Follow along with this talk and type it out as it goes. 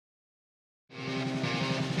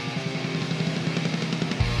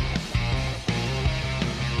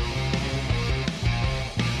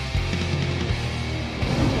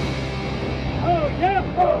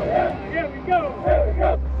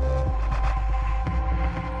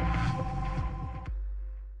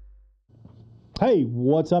Hey,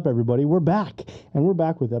 what's up, everybody? We're back, and we're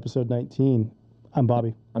back with episode 19. I'm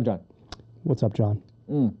Bobby. I'm John. What's up, John?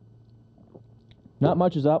 Not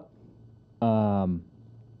much is up. Having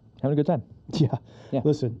a good time. Yeah. Yeah.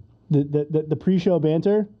 Listen, the pre-show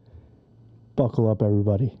banter, buckle up,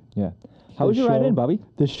 everybody. Yeah. How was your ride in, Bobby?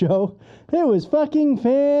 The show, it was fucking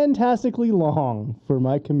fantastically long for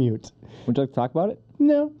my commute. Would you like to talk about it?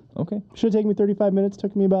 No. Okay. Should have taken me 35 minutes.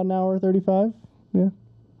 Took me about an hour 35. Yeah.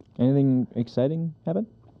 Anything exciting happen?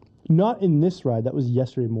 Not in this ride. That was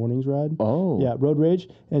yesterday morning's ride. Oh. Yeah, road rage.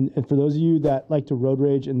 And for those of you that like to road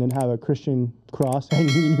rage and then have a Christian cross hanging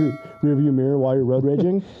in your rearview mirror while you're road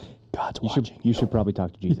raging, God's watching. You should probably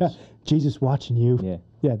talk to Jesus. Yeah, Jesus watching you. Yeah.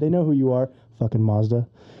 Yeah, they know who you are. Fucking Mazda.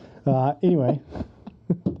 Anyway.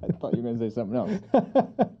 I thought you were going to say something else.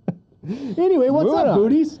 Anyway, what's Moving up, on.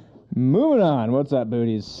 booties? Moving on. What's up,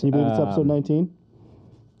 booties? Can you believe it's episode 19?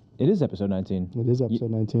 It is episode 19. It is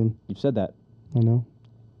episode 19. You've said that. I know.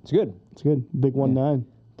 It's good. It's good. Big 1-9.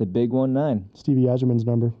 The big 1-9. Stevie Eiserman's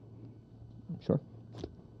number. Sure.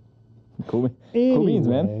 Cool. Anyway, Cool beans,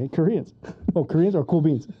 man. Koreans. Oh, Koreans or cool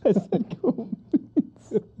beans? I said cool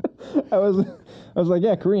beans. I was like,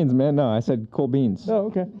 yeah, Koreans, man. No, I said cool beans. Oh,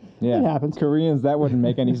 okay. Yeah. It happens. Koreans, that wouldn't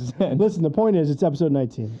make any sense. Listen, the point is it's episode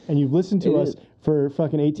 19, and you've listened to It us is. for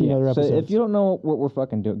fucking 18 Yeah, other episodes. So if you don't know what we're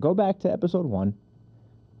fucking doing, go back to episode 1,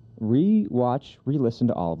 re-listen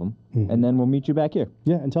to all of them, and then we'll meet you back here.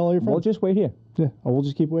 Yeah, and tell all your friends. We'll just wait here. Yeah, or we'll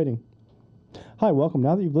just keep waiting. Hi, welcome.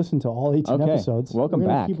 Now that you've listened to all 18 Okay, episodes, welcome we're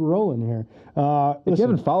gonna back. keep rolling here. If you Listen,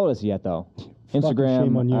 haven't followed us yet, though, shame on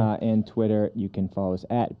Instagram you. And Twitter, you can follow us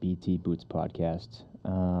at BT Boots Podcast.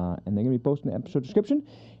 And they're going to be posted in the episode description.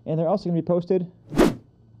 And they're also going to be posted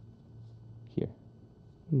here.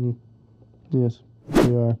 yes,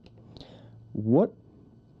 we are. What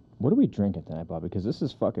are we drinking tonight, Bob? Because this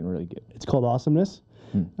is fucking really good. It's called Awesomeness.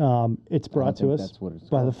 It's brought to think us that's what it's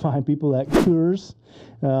by the called. fine people at Coors.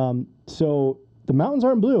 So the mountains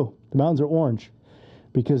aren't blue; the mountains are orange,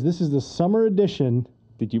 because this is the summer edition.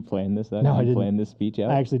 Did you plan this? No, I didn't. Plan this speech out?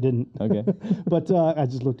 I actually didn't. Okay. But I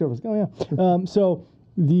just looked over. I was like, oh, yeah. So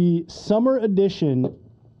the summer edition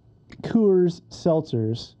Coors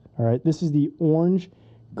seltzers, all right, this is the orange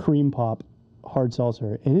cream pop hard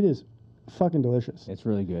seltzer, and it is fucking delicious. It's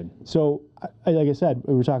really good. So, like I said,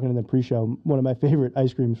 we were talking in the pre-show, one of my favorite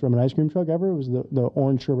ice creams from an ice cream truck ever was the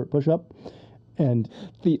orange sherbet push-up. And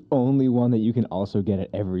The only one that you can also get at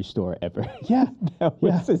every store ever. yeah, That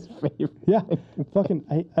was yeah. his favorite. yeah, fucking,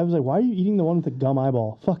 I was like, why are you eating the one with the gum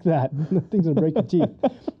eyeball? Fuck that. That thing's gonna break your teeth,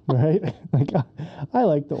 right? Like, I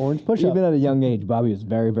like the orange push-up. Even at a young age, Bobby was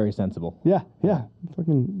very, very sensible. Yeah,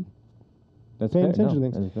 fucking That's paying fair. attention No,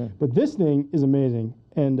 to things. that's fair. But this thing is amazing,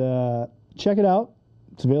 and check it out.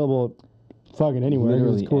 It's available fucking anywhere.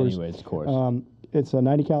 Literally It's Coors. anyways, of course. It's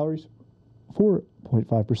 90 calories,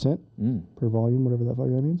 4.5% per volume, whatever the fuck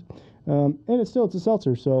that means. And it's a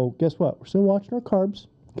seltzer, so guess what? We're still watching our carbs,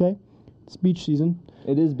 okay? It's beach season.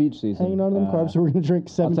 It is beach season. Hanging on to them carbs, so we're going to drink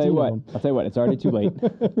 17 I'll of tell you them. what, it's already too late.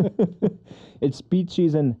 It's beach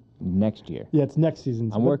season next year. Yeah, it's next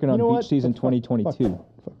season. I'm working on beach season 2022.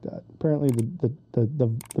 Fuck that. Apparently the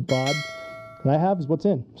bod that I have is what's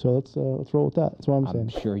in. So let's roll with that. That's what I'm I'm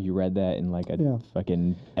saying. sure you read that in like a Yeah.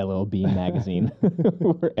 fucking LLB magazine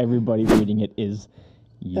where everybody reading it is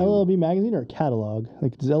you. LLB magazine or a catalog?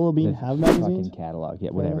 Like, does LLB The have magazines? Fucking catalog.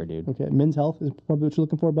 Yeah, whatever, dude. Okay, Men's Health is probably what you're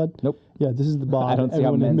looking for, bud? Nope. Yeah, this is the bod. I don't see how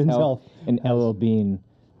everyone in Men's Health and has. LL Bean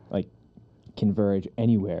like converge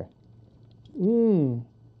anywhere.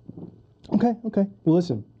 Okay. Well,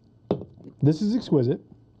 listen. This is exquisite.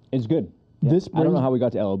 It's good. This I don't know brings- how we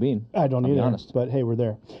got to LL Bean. I don't I'll be either. honest. But hey, we're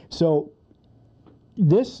there. So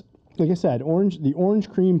this, like I said, the orange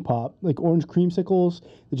cream pop, like orange creamsicles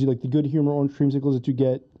that you like, the Good Humor orange creamsicles that you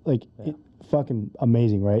get, like fucking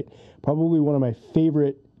amazing, right? Probably one of my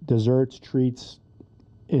favorite desserts, treats,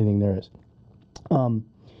 anything there is.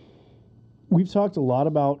 We've talked a lot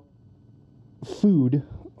about food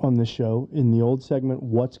on this show in the old segment,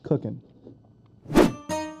 What's Cooking?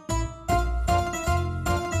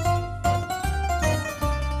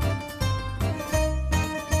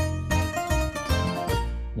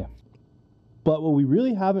 Yeah. But what we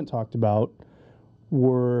really haven't talked about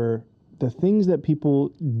were the things that people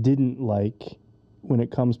didn't like when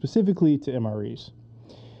it comes specifically to MREs.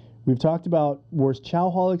 We've talked about worst chow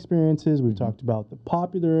hall experiences. We've talked about the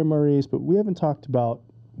popular MREs, but we haven't talked about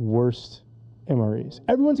worst MREs.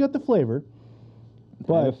 Everyone's got the flavor,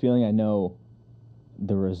 I have a but feeling I know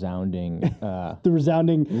the resounding the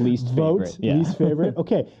resounding least vote, favorite, yeah. least favorite.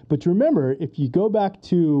 Okay, but remember, if you go back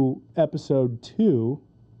to episode 2,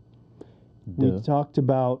 we Duh. talked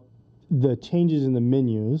about the changes in the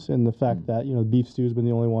menus and the fact that beef stew has been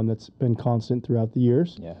the only one that's been constant throughout the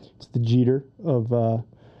years. Yeah. It's the Jeter of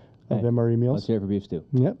MRE meals. Let's hear it for beef stew.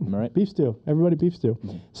 Yep. Am I right? Beef stew. Everybody beef stew.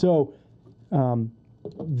 So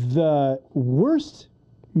the worst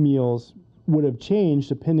meals would have changed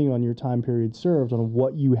depending on your time period served on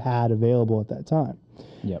what you had available at that time.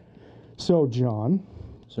 Yep. So, John,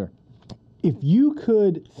 Sir. if you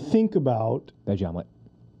could think about... Veggie omelet.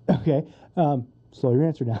 Okay. Slow your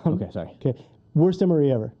answer down. Okay, sorry. Okay. Worst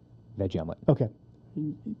MRE ever. Veggie omelet. Okay.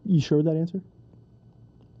 You sure with that answer?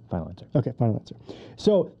 Final answer. Okay, final answer.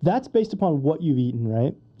 So that's based upon what you've eaten,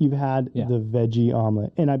 right? You've had the veggie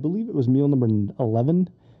omelet. And I believe it was meal number 11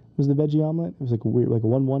 was the veggie omelet. It was like a weird, like a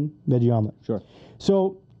 1-1 veggie omelet. Sure.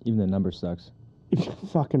 So... Even the number sucks.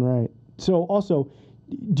 Fucking right. So also,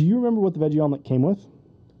 do you remember what the veggie omelet came with?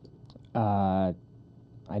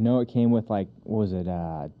 I know it came with like, what was it?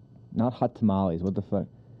 Not hot tamales. What the fuck?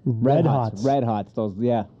 Red Hots. Red Hots. Those,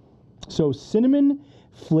 yeah. So cinnamon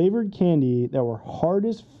flavored candy that were hard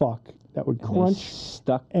as fuck, that would crunch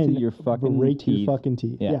stuck and to your fucking break teeth. your fucking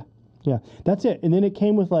teeth. Yeah. Yeah. That's it. And then it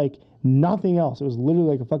came with like nothing else. It was literally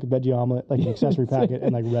like a fucking veggie omelet, like an accessory packet,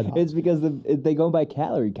 and like Red Hot. It's because they go by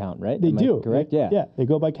calorie count, right? They Am I do. correct? Yeah. They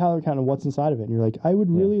go by calorie count and what's inside of it. And you're like, I would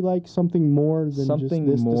really like something more than something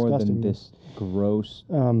just this more disgusting. than this gross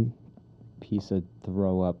piece of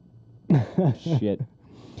throw up shit.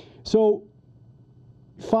 So,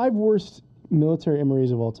 5 worst military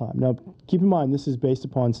MREs of all time. Now, keep in mind, this is based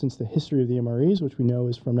upon since the history of the MREs, which we know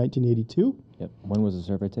is from 1982. Yep. When was the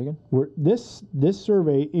survey taken? This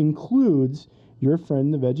survey includes your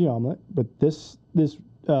friend, the veggie omelet, but this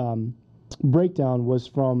breakdown was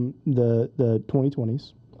from the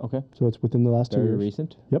 2020s. Okay. So it's within the last 2 years. Very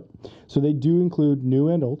recent. Yep. So they do include new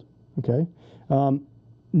and old. Okay.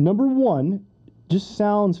 Number 1 just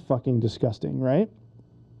sounds fucking disgusting, right?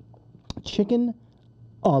 Chicken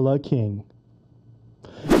a la king.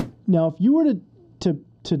 Now, if you were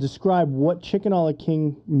to describe what chicken a la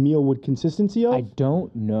king meal would consistency of, I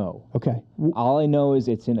don't know. okay. All I know is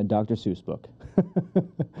it's in a Dr. Seuss book.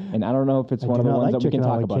 And I don't know if it's one of the ones that we can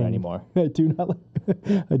talk about anymore. I do not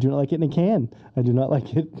like it in a can. I do not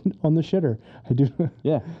like it on the shitter. I do.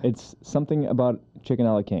 Yeah, it's something about chicken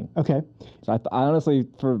a la king. Okay. So I honestly,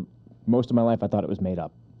 for most of my life, I thought it was made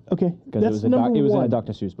up. Okay. Because it was in a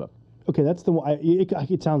Dr. Seuss book. Okay, that's the one.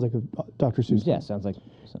 It sounds like a Dr. Seuss. Yeah, sounds like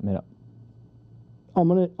something made up. I'm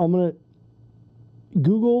gonna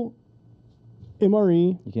Google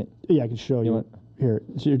MRE. You can't. Yeah, I can show you. Here,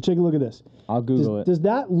 take a look at this. I'll Google it. Does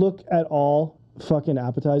that look at all fucking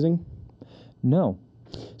appetizing? No.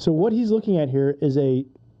 So what he's looking at here is a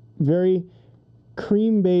very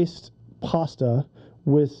cream-based pasta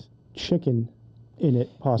with chicken in it,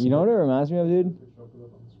 possibly. You know what it reminds me of, dude?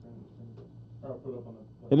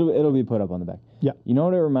 It'll be put up on the back. Yeah. You know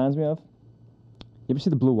what it reminds me of? You ever see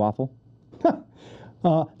the blue waffle?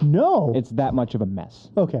 No. It's that much of a mess.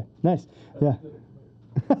 Okay, nice. Yeah.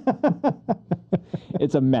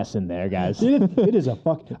 It's a mess in there, guys. It is a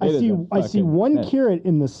fuck. I see one mess. carrot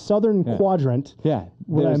in the southern quadrant. Yeah.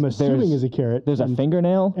 What I'm assuming is a carrot. There's a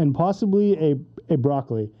fingernail. And possibly a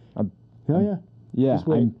broccoli. Oh, yeah. Yeah, Just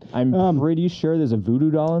wait. I'm pretty sure there's a voodoo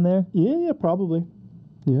doll in there. Yeah, probably.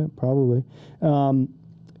 Yeah, probably.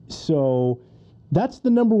 So that's the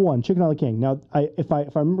number 1, chicken a la king. Now, if I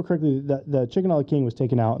remember correctly, the chicken a la king was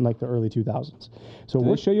taken out in like the early 2000s. So Did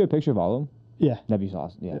they show you a picture of all of them? Yeah. That'd be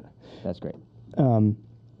awesome. Yeah, that's great.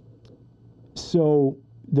 So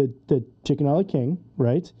the chicken a la king,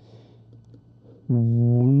 right?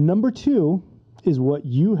 Number 2 is what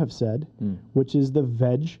you have said, which is the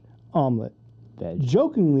veg omelet. Veg.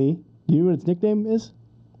 Jokingly, do you know what its nickname is?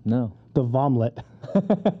 No. The Vomlet.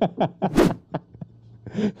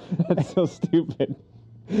 That's so stupid.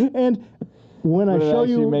 And when I show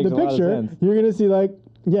you the picture, you're going to see like,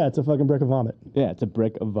 yeah, it's a fucking brick of vomit. Yeah, it's a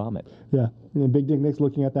brick of vomit. Yeah. And Big Dick Nick's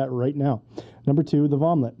looking at that right now. Number 2, the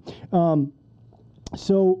Vomlet.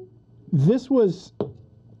 So this was,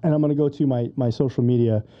 and I'm going to go to my social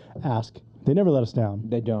media ask. They never let us down.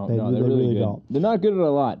 They don't. They really good. don't. They're not good at a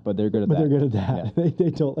lot, but they're good at that. But they're good at that. Yeah. They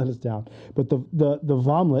don't let us down. But the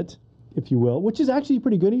Vomlet, if you will, which is actually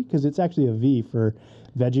pretty goody because it's actually a V for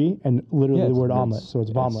veggie and literally the word omelet, so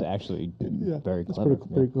it's Vomlet. It's actually very It's clever.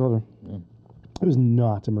 pretty clever. Yeah. It was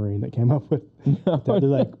not a Marine that came up with that. They're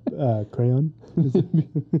like, crayon?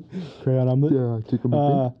 Crayon omelet? Yeah, chicken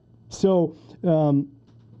So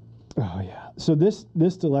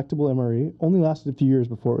this delectable MRE only lasted a few years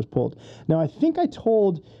before it was pulled. Now, I think I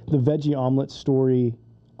told the veggie omelet story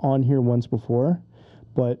on here once before,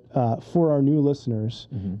 but for our new listeners,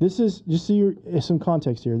 this is just so you're some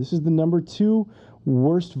context here. This is the number 2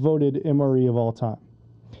 worst voted MRE of all time.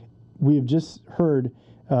 We have just heard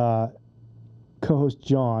co-host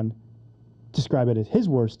John describe it as his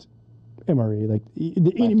worst MRE, like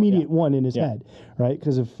the immediate one in his head, right?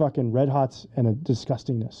 Because of fucking red hots and a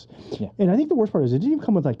disgustingness. Yeah. And I think the worst part is it didn't even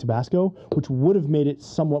come with like Tabasco, which would have made it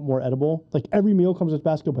somewhat more edible. Like every meal comes with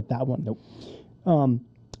Tabasco, but that one, nope.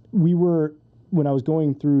 When I was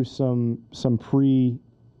going through some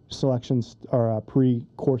pre-selections or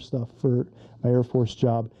pre-course stuff for my Air Force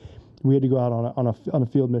job, we had to go out on a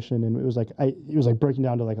field mission, and it was like breaking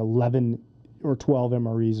down to like 11 or 12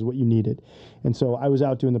 MREs is what you needed. And so I was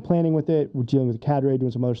out doing the planning with it, we're dealing with the cadre,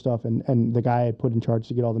 doing some other stuff, and the guy I put in charge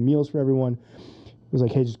to get all the meals for everyone was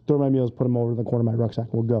like, hey, just throw my meals, put them over in the corner of my rucksack,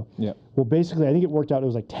 and we'll go. Yeah. Well, basically, I think it worked out. It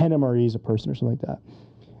was like 10 MREs a person or something like that.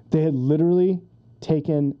 They had literally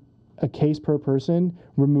taken a case per person,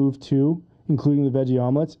 removed 2, including the veggie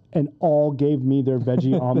omelets, and all gave me their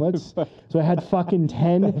veggie omelets. So I had fucking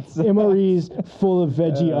 10 MREs full of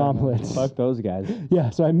veggie omelets. Fuck those guys. Yeah,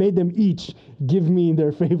 so I made them each give me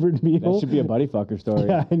their favorite meal. That should be a buddy fucker story.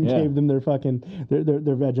 Yeah, and gave them their fucking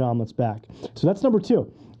their veg omelets back. So that's number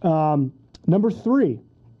 2. Number 3.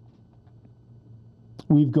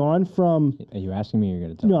 We've gone from. Are you asking me? Or you're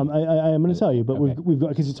going to tell me? No, I'm going to tell you, but okay. we've got,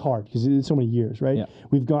 because it's hard because it's so many years, right? Yeah.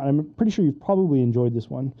 We've gone. I'm pretty sure you've probably enjoyed this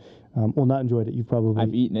one. Well, not enjoyed it. You've probably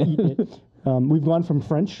I've eaten it. We've gone from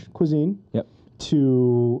French cuisine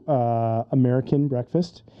to American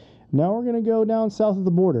breakfast. Now we're going to go down south of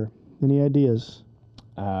the border. Any ideas?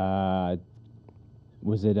 Was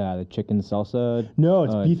it the chicken salsa? No,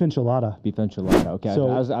 it's beef enchilada. Beef enchilada. Okay, so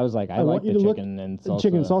I was like, I like the chicken and salsa.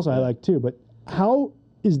 Chicken and salsa I like too, but how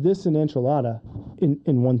is this an enchilada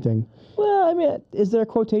in one thing? Well, I mean, is there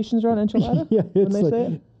quotations around enchilada? Yeah, it's when they say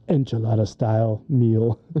it? Enchilada style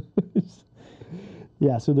meal.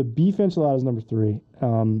 Yeah, so the beef enchilada is number 3,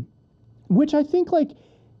 which I think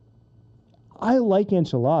I like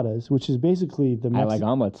enchiladas, which is basically the I like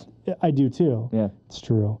omelets. I do too. Yeah, it's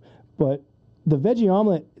true. But the veggie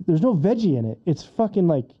omelet, there's no veggie in it. It's fucking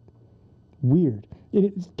weird.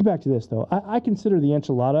 Get back to this though. I consider the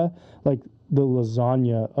enchilada like the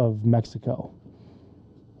lasagna of Mexico.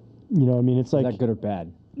 You know what I mean? It's like. Is that good or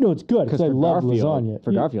bad? No, it's good because I love lasagna.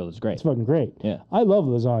 For Garfield, it's great. It's fucking great. Yeah. I love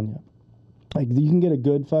lasagna. Like, you can get a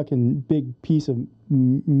good fucking big piece of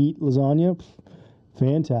meat lasagna.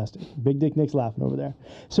 Fantastic. Big Dick Nick's laughing over there.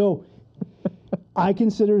 So, I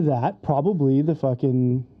consider that probably the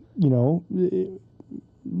fucking,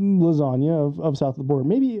 lasagna of south of the border.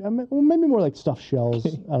 Maybe more like stuffed shells. I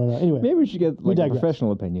don't know. Anyway. Maybe we should get a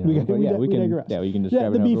professional opinion. We can digress. Yeah, we can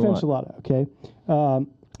describe it the beef enchilada, okay?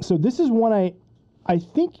 So this is one I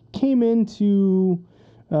think came into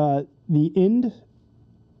the end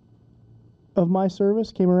of my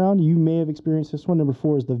service, came around. You may have experienced this one. Number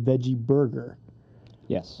 4 is the veggie burger.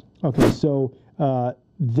 Yes. Okay, so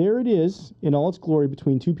there it is in all its glory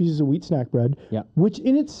between 2 pieces of wheat snack bread, which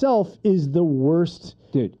in itself is the worst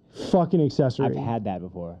fucking accessory. I've had that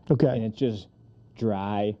before. Okay. And it's just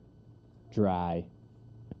dry.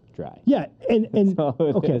 Yeah, and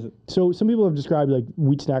okay. So some people have described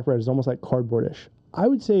wheat snack bread as almost like cardboardish. I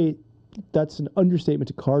would say that's an understatement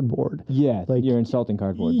to cardboard. Yeah, you're insulting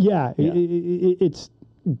cardboard. Yeah. It's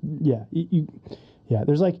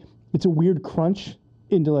there's it's a weird crunch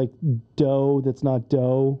into dough that's not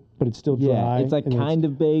dough, but it's still dry. Yeah, it's kind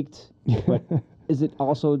of baked, but is it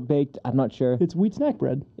also baked? I'm not sure. It's wheat snack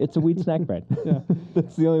bread. It's a wheat snack bread. Yeah,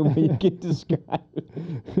 that's the only way you can describe it.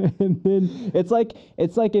 And then it's like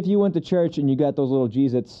if you went to church and you got those little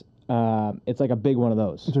Jeez-Its. It's like a big one of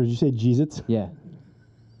those. So did you say Jeez-Its? Yeah.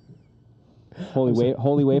 Holy wafers?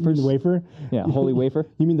 You mean the wafer? Yeah, holy wafer.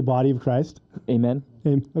 You mean the body of Christ? Amen.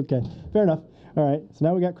 Okay, fair enough. All right, so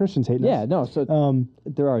now we got Christians hating us. Yeah, no, so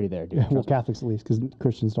they're already there, dude. Well, Catholics at least, because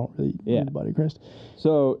Christians don't really need the body of Christ.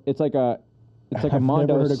 So it's like a Mondo's. I've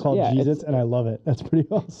never heard it called Jeez-Its, and I love it. That's pretty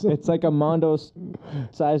awesome. It's like a Mondo's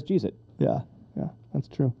sized Jeez-It. Yeah, that's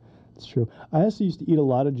true. It's true. I also used to eat a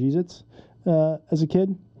lot of Jeez-Its as a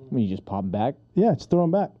kid. When you just pop them back? Yeah, just throw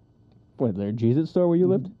them back. What, their Jeez-It store where you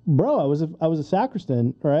lived? Bro, I was a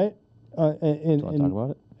sacristan, right? Do you want to talk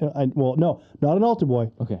about it? Well, no, not an altar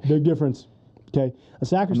boy. Okay. Big difference. Okay, a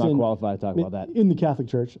sacristan. I'm not qualified to talk about that. In the Catholic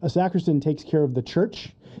Church, a sacristan takes care of the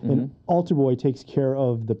church, and altar boy takes care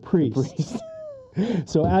of the priest.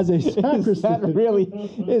 So as a sacristan, is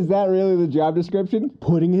that really the job description?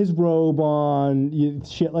 Putting his robe on,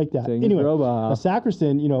 shit like that. Taking anyway, his robe off. A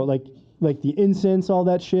sacristan, like the incense, all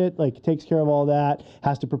that shit, takes care of all that,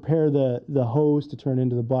 has to prepare the host to turn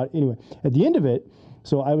into the body. Anyway, at the end of it,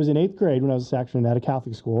 So I was in 8th grade when I was a sacrament at a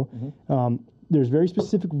Catholic school. There's very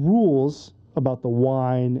specific rules about the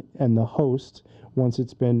wine and the host once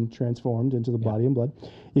it's been transformed into the body and blood.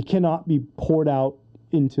 It cannot be poured out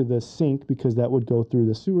into the sink because that would go through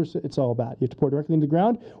the sewer. It's all bad. You have to pour it directly into the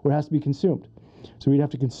ground, or it has to be consumed. So we'd have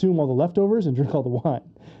to consume all the leftovers and drink all the wine.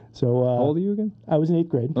 So How old are you again? I was in 8th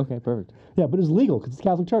grade. Okay, perfect. Yeah, but it's legal because it's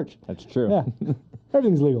Catholic Church. That's true. Yeah,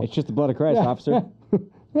 everything's legal. It's just the blood of Christ, Yeah. officer.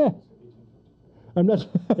 Yeah. I'm not.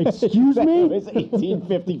 Excuse me. It's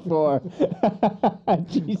 1854.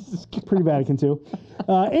 Jesus. Pre-Vatican II.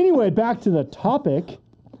 Anyway, back to the topic.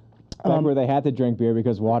 Back where they had to drink beer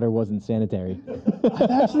because water wasn't sanitary.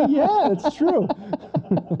 Actually, yeah, that's true.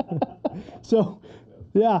 So,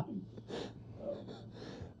 yeah.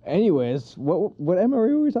 Anyways, what MRE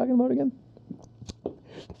were we talking about again?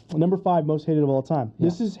 Number 5, most hated of all time. Yeah.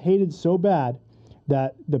 This is hated so bad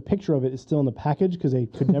that the picture of it is still in the package because they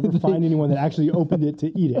could never find anyone that actually opened it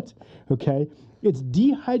to eat it. Okay? It's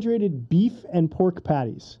dehydrated beef and pork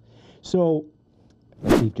patties. So,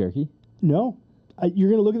 Beef jerky. no. You're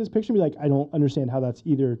going to look at this picture and be like, I don't understand how that's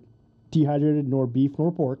either dehydrated nor beef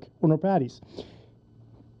nor pork or nor patties.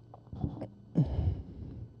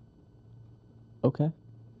 Okay.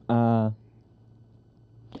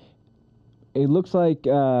 It looks like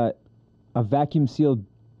a vacuum sealed.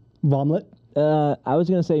 Vomlet. I was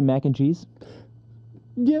gonna say mac and cheese.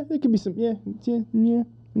 Yeah, there could be some. Yeah.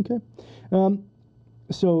 Okay.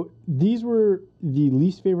 So these were the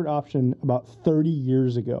least favorite option about 30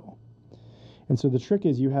 years ago. And so the trick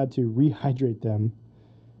is you had to rehydrate them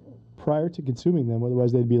prior to consuming them,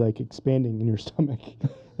 otherwise they'd be like expanding in your stomach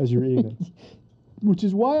as you're eating them. Which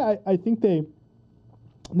is why I think they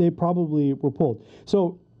probably were pulled.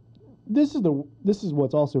 So this is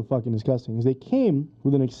what's also fucking disgusting is they came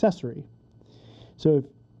with an accessory. So if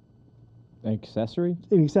An accessory?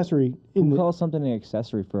 an accessory in Who the calls something an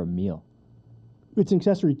accessory for a meal? it's an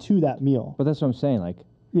accessory to that meal. But that's what I'm saying. Like,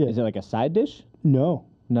 Yeah. is it like a side dish? No,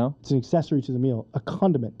 No. it's an accessory to the meal, a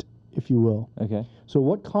condiment, if you will. Okay. So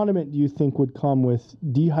what condiment do you think would come with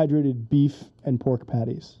dehydrated beef and pork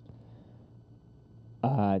patties?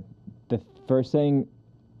 The first thing,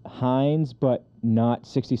 Heinz, but not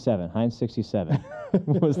 67. Heinz 67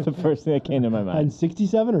 was the first thing that came to my mind. And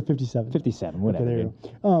 67 or 57? 57, whatever. Okay, there you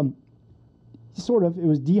dude. go. Sort of. It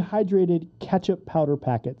was dehydrated ketchup powder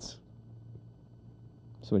packets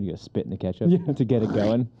So what, you gotta spit in the ketchup Yeah. to get it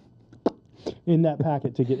going? in that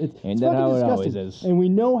packet to get it. Ain't It's that fucking how it disgusting. always is? And we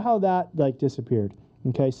know how that like disappeared.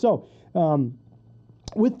 Okay, so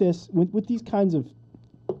with this, with these kinds of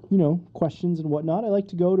questions and whatnot, I like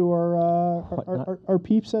to go to our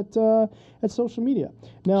peeps at social media.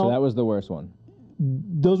 Now, So that was the worst one.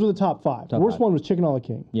 those were the top 5. The Top worst 5. one was Chicken a la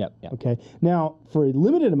King. Yep. Okay. Now, for a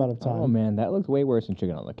limited amount of time, Oh man, that looked way worse than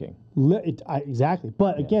chicken on the king. exactly.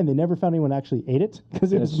 But again, they never found anyone actually ate it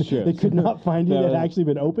because That's true. they could not find it That had was- actually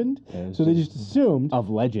been opened. It was So they just assumed Of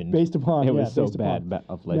legend. based upon It was so based upon- bad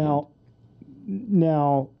of legend.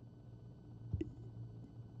 Now,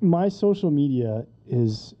 my social media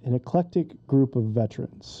is an eclectic group of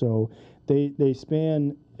veterans. So they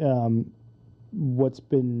span what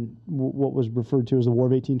was referred to as the War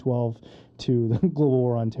of 1812 to the Global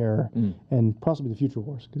War on Terror and possibly the future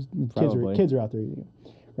wars because Probably. kids are out there eating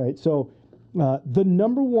it, right? So the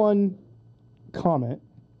number one comment,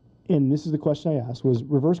 and this is the question I asked, was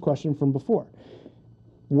reverse question from before.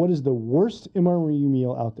 What is the worst MRE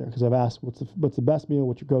meal out there? Because I've asked what's the best meal,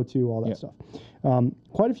 what's your go-to, all that Yep. stuff.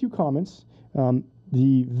 Quite a few comments.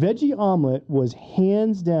 The veggie omelet was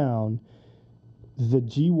hands down the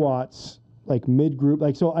G Watts like mid group,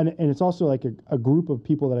 like so, and it's also like a group of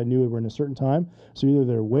people that I knew were in a certain time. So either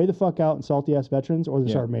they're way the fuck out and salty ass veterans, or they're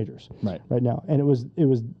Yeah. sergeant majors Right. now. And it was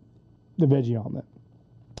the veggie omelet.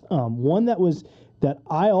 One that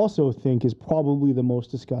I also think is probably the most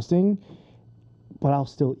disgusting, but I'll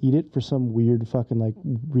still eat it for some weird fucking like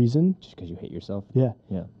reason. Just because you hate yourself. Yeah,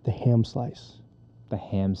 Yeah. the ham slice, The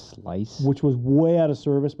ham slice. which was way out of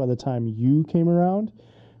service by the time you came around.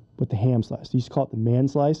 But the ham slice, they used to call it the man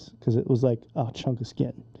slice because it was like a chunk of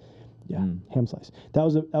skin. Yeah, ham slice. That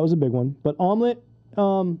was a big one. But omelet,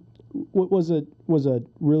 was a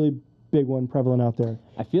really big one prevalent out there.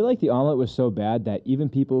 I feel like the omelet was so bad that even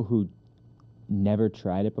people who never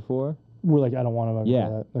tried it before. We're like, I don't want to Yeah.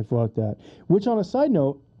 that. Like, fuck that. Which, on a side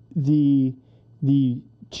note, the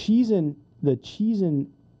cheese and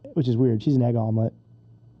which is weird, cheese and egg omelet.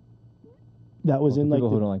 That was Well, in for like people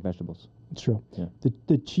who don't like vegetables. it's true. Yeah.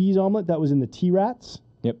 The cheese omelet that was in the T-Rats.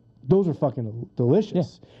 Yep. those are fucking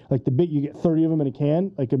delicious. Like the big, you get 30 of them in a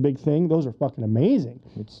can, like a big thing. Those are fucking amazing.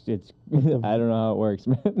 It's I don't know how it works,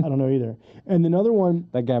 man. I don't know either. And another one,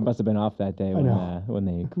 That guy must have been off that day when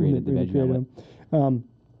they created the veggie omelet.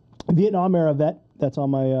 Vietnam era vet that's on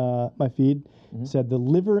my my feed said the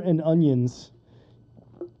liver and onions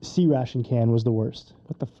sea ration can was the worst.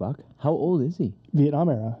 What the fuck? How old is he? Vietnam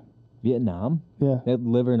era. Vietnam? Yeah. They had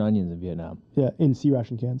liver and onions in Vietnam. Yeah, in sea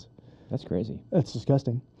ration cans. That's crazy. That's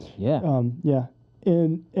disgusting. Yeah. Yeah.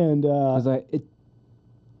 And Because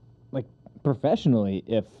like professionally,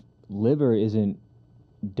 if liver isn't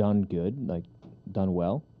done good, like done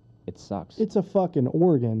well, it sucks. it's a fucking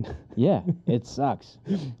organ. Yeah, it sucks.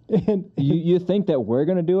 And You think that we're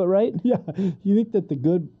gonna do it right? yeah, you think that the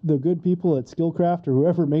good people at Skillcraft or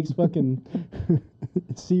whoever makes fucking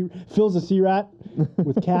fills a sea rat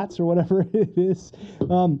with cats or whatever it is,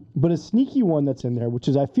 but a sneaky one that's in there, which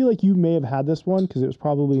is I feel like you may have had this one because it was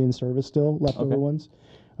probably in service still, leftover ones.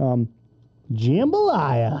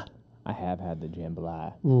 Jambalaya. I have had the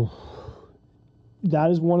jambalaya. Oof.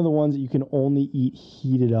 That is one of the ones that you can only eat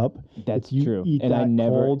heated up. That's If you true. Eat And that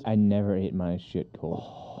cold, I never ate my shit cold.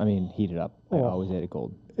 I mean, heated up. I always ate it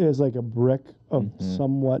cold. it is like a brick of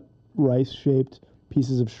somewhat rice-shaped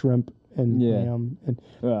pieces of shrimp and ham and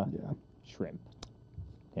yeah. Shrimp.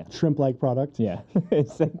 shrimp-like product. Yeah,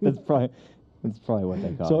 that's probably what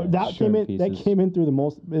they call So it. that Shrimp came in. That pieces. came in through the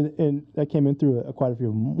most, and that came in through quite a few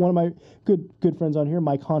of them. One of my good friends on here,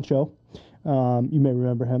 Mike Honcho. You may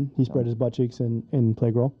remember him. He spread his butt cheeks in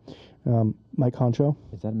Playgirl. Mike Honcho.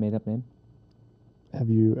 Is that a made up name? Have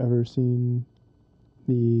you ever seen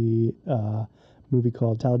the movie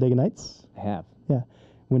called Talladega Nights? I have. Yeah.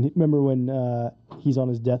 Remember when he's on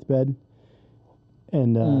his deathbed,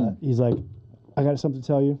 and he's like, "I got something to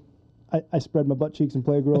tell you. I spread my butt cheeks in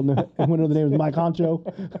Playgirl, and one of the names is Mike Honcho."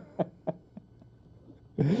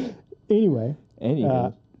 Anyway,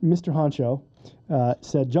 Mr. Honcho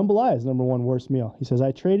said jambalaya is number one worst meal. He says,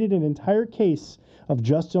 I traded an entire case of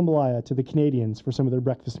just jambalaya to the Canadians for some of their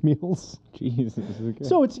breakfast meals. Jesus. Okay.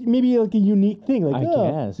 So it's maybe like a unique thing. Like,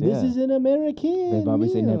 I guess, this is an American They've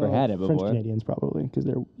obviously meal. never had it before. French Canadians probably, because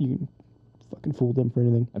you can fucking fool them for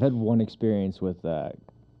anything. I've had one experience with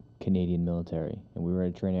Canadian military, and we were at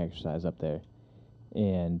a training exercise up there,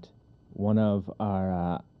 and one of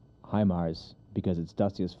our HIMARS, because it's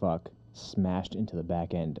dusty as fuck, smashed into the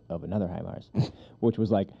back end of another HIMARS, which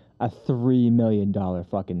was like a $3 million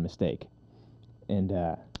fucking mistake.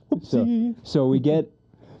 And so we get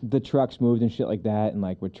the trucks moved and shit like that, and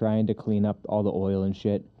like we're trying to clean up all the oil and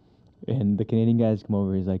shit. And the Canadian guys come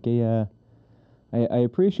over. He's like, "Hey, I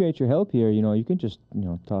appreciate your help here. You know, you can just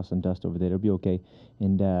toss some dust over there. It'll be okay."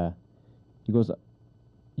 And he goes,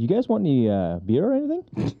 "You guys want any beer or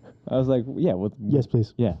anything?" I was like, "Yeah, well, Yes,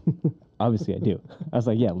 please. yeah, obviously I do." I was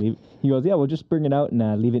like, "Yeah, leave." He goes, "Yeah, we'll just bring it out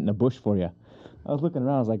and leave it in a bush for you." I was looking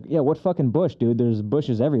around. I was like, "Yeah, what fucking bush, dude? There's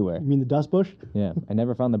bushes everywhere." You mean the dust bush? Yeah, I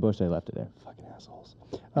never found the bush. I left it there. Fucking assholes.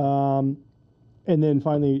 And then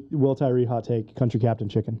finally, Will Tyree hot take, Country Captain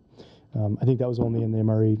Chicken. I think that was only in the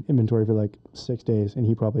MRE inventory for like 6 days, and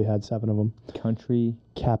he probably had 7 of them. Country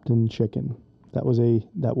Captain Chicken. That was a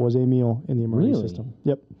meal in the MRE Really? system.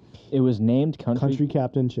 Yep. It was named Country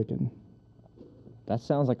Captain Chicken. That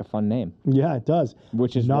sounds like a fun name. Yeah, it does.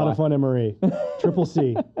 Which is not why. a fun MRE. Triple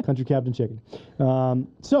C, Country Captain Chicken.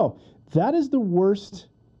 So that is the worst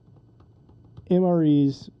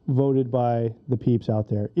MREs voted by the peeps out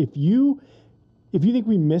there. If you think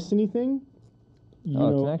we missed anything, It's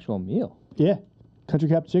an actual meal. yeah, Country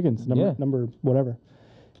Captain Chicken's number whatever.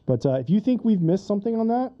 But if you think we've missed something on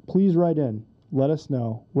that, please write in. Let us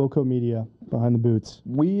know. Wilco Media, Behind the Boots.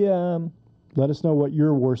 We Let us know what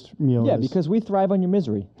your worst meal is. because we thrive on your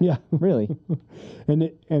misery. Yeah. Really.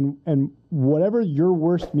 and whatever your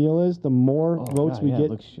worst meal is, the more votes we get.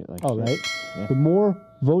 Looks shit like Oh, shit. right. Yeah. The more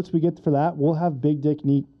votes we get for that, we'll have Big Dick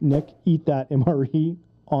Nick eat that MRE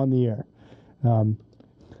on the air.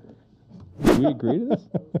 We agree to this?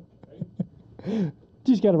 You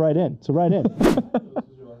just got to write in. So write in.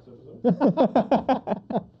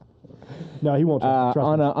 No, he won't. Trust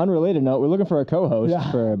On me. an unrelated note, we're looking for a co-host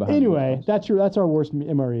for Behind the Anyway, Boots. that's our worst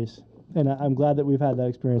MREs, and I'm glad that we've had that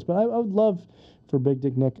experience. But I would love for Big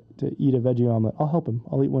Dick Nick to eat a veggie omelet. I'll help him.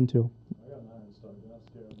 I'll eat one too.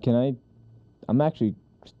 Can I? I'm actually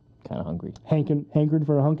kind of hungry. Hankering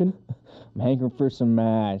for a hunkin'? I'm hankering for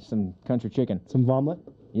some country chicken. Some vomlet?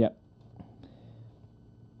 Yep.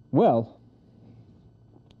 Well,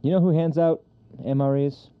 you know who hands out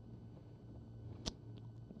MREs?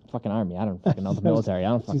 Fucking army. I don't fucking know the military. I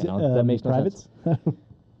don't fucking know. That makes no privates? sense.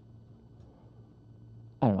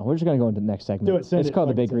 I don't know. We're just gonna go into the next segment. Do it. Send It's it. called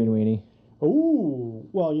the Fucking Big Green Weenie. Ooh.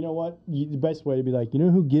 Well, you know what? The best way to be like, you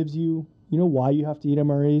know who gives you, you know why you have to eat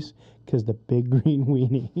MREs? Because the big green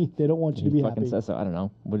weenie. They don't want you to be fucking happy. says so. I don't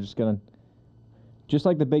know. We're just gonna, just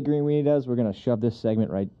like the big green weenie does, we're gonna shove this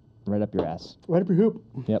segment right up your ass. Right up your hoop.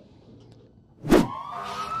 Yep.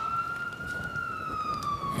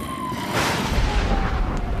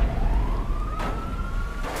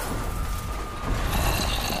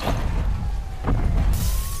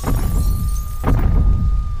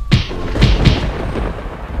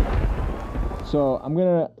 So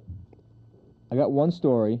I got one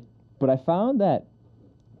story, but I found that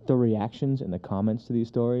the reactions and the comments to these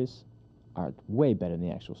stories are way better than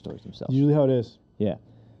the actual stories themselves. Usually how it is. Yeah.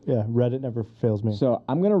 Yeah, Reddit never fails me. So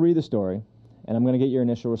I'm gonna read the story, and I'm gonna get your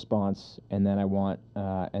initial response, and then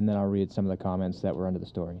and then I'll read some of the comments that were under the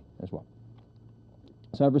story as well.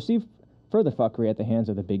 So I've received further fuckery at the hands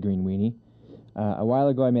of the big green weenie. A while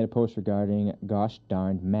ago, I made a post regarding gosh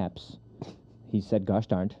darned maps. He said gosh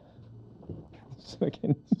darned. So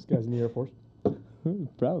This guy's in the Air Force.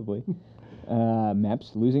 Probably.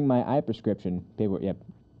 Maps, losing my eye prescription. Paperwork, yep.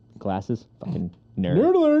 Glasses, fucking nerd.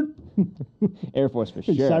 Nerd alert! Air Force for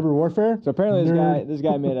sure. Cyber warfare? So apparently Nerd. this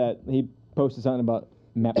guy he posted something about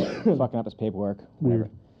Maps fucking up his paperwork. Whatever.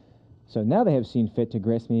 Weird. So now they have seen fit to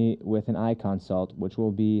grace me with an eye consult, which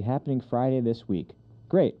will be happening Friday this week.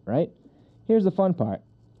 Great, right? Here's the fun part.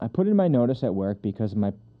 I put in my notice at work because of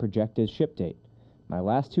my projected ship date. My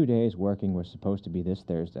last 2 days working were supposed to be this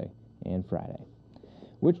Thursday and Friday,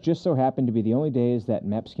 which just so happened to be the only days that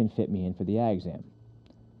MEPS can fit me in for the eye exam.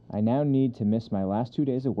 I now need to miss my last 2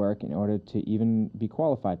 days of work in order to even be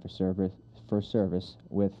qualified for service,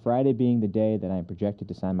 with Friday being the day that I am projected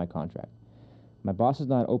to sign my contract. My boss is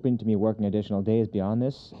not open to me working additional days beyond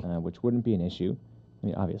this, which wouldn't be an issue. I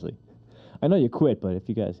mean, obviously. I know you quit, but if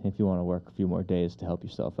you want to work a few more days to help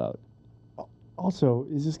yourself out. Also,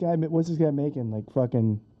 what's this guy making? Like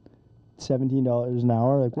fucking $17 an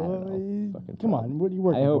hour? Like, I don't know. well, come on, what are you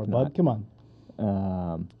working I for, hope bud? not. Come on.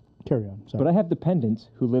 Carry on. Sorry. But I have dependents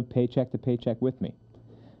who live paycheck to paycheck with me.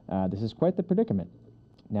 This is quite the predicament.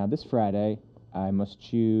 Now, this Friday, I must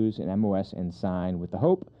choose an MOS and sign with the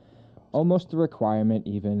hope, almost the requirement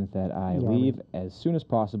even, that I leave as soon as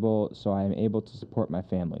possible so I am able to support my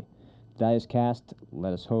family. Die is cast.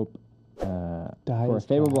 Let us hope for a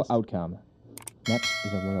favorable outcome. Next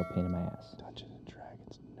is a royal pain in my ass. Dungeons and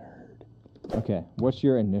Dragons nerd. Okay, what's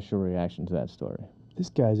your initial reaction to that story? This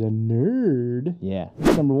guy's a nerd. Yeah.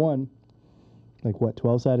 Number one. Like what,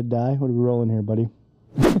 12-sided die? What are we rolling here, buddy?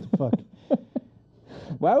 What the fuck?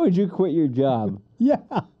 Why would you quit your job? Yeah.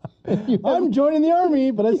 I'm joining the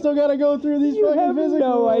army, but I still got to go through these You fucking have physicals.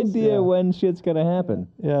 no idea when shit's gonna happen.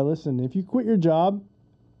 Yeah, listen, if you quit your job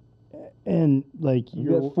and like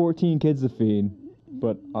You got 14 kids to feed,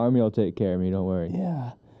 but army will take care of me. Don't worry.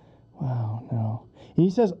 Yeah. Wow, no. And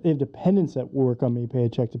he says they have dependents that work on me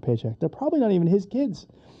paycheck to paycheck. They're probably not even his kids.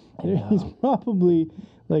 He's probably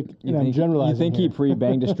like, I'm generalizing. You think here. he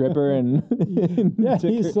pre-banged a stripper and, Yeah,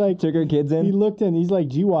 took her kids in? He looked in. He's like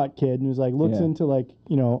GWAT kid, and he was like looks Yeah. into like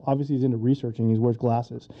obviously he's into researching. He wears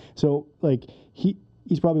glasses, so like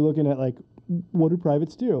he's probably looking at like what do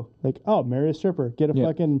privates do? Like, oh, marry a stripper, get a Yeah.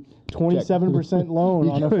 fucking 27% loan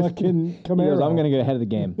on a fucking Camaro. He goes, I'm gonna get ahead of the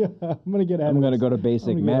game. Yeah, I'm gonna get ahead. I'm of gonna this. go to basic,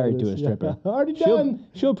 I'm gonna get married ahead to of a this. stripper. Yeah. Already done.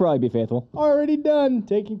 She'll probably be faithful. Already done.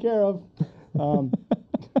 Taken care of.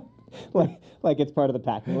 Like it's part of the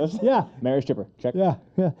packing list. Yeah. Marry a stripper. Check. Yeah.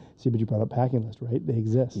 See, but you brought up packing list, right? They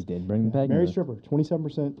exist. He did bring the packing Married list. stripper,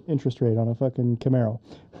 27% interest rate on a fucking Camaro.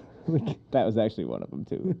 Like, That was actually one of them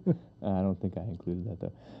too. I don't think I included that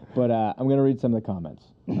though. But I'm gonna read some of the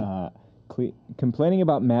comments. Complaining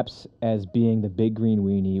about maps as being the big green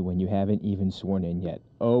weenie when you haven't even sworn in yet.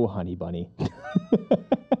 Oh, honey bunny.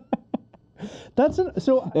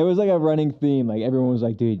 so It was like a running theme. Like everyone was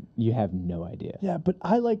like, "Dude, you have no idea." yeah, but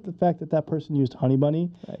I like the fact that person used honey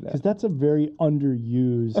bunny I know. because that's a very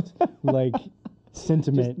underused like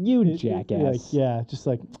sentiment. Just you Like, jackass. yeah, just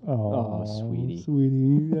like oh, sweetie.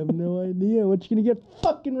 you have no idea what you're gonna get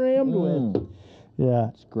fucking rammed with. Yeah,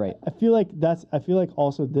 It's great. I feel like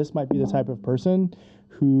also this might be the type of person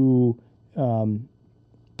who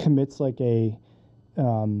commits like a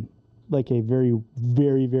very,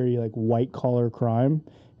 very, very like white collar crime,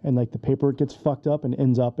 and like the paperwork gets fucked up and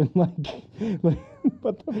ends up in like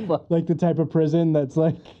What the fuck? like the type of prison that's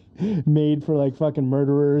like made for like fucking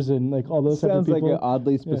murderers and like all those type of Sounds like people. an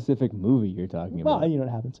oddly specific movie you're talking Well, about. it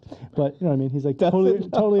happens, but you know what I mean. He's like Does totally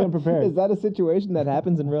it? totally unprepared. Is that a situation that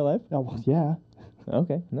happens in real life? Oh, well, yeah.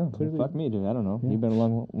 Okay, no, Clearly. fuck me, dude. I don't know. Yeah. You've been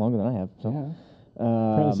along longer than I have. So. Yeah.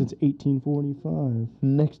 Apparently since 1845.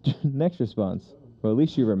 Next response. Well, at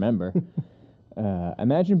least you remember.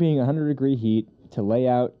 Imagine being 100-degree heat, to lay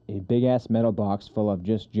out a big-ass metal box full of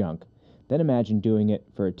just junk. Then imagine doing it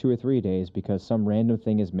for 2 or 3 days because some random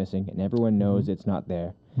thing is missing and everyone knows it's not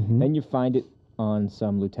there. Then you find it on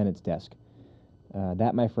some lieutenant's desk.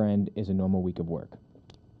 That, my friend, is a normal week of work.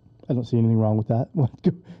 I don't see anything wrong with that.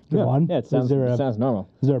 Go on. Yeah, it sounds normal.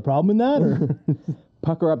 Is there a problem in that? Or?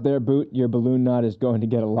 Pucker up there, Boot. Your balloon knot is going to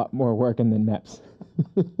get a lot more working than MEPS.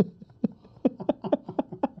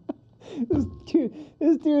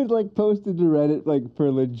 This dude like posted to Reddit like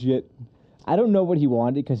for legit. I don't know what he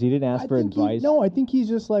wanted because he didn't ask for advice. I think he's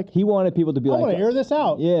just like, He wanted people to be I like, want to air this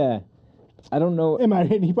out. yeah. I don't know. Am I?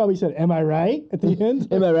 He probably said, "Am I right?" at the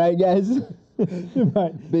end. Am I right, guys? Am I?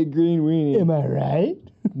 Big green weenie. Am I right?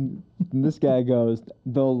 And this guy goes,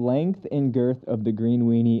 the length and girth of the green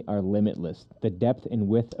weenie are limitless. The depth and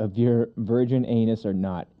width of your virgin anus are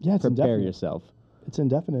not. Yeah, it's Prepare indefinite. yourself. It's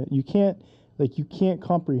indefinite. You can't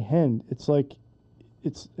comprehend. It's like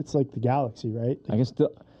the galaxy, right?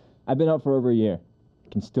 I've been out for over a year.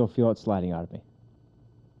 Can still feel it sliding out of me.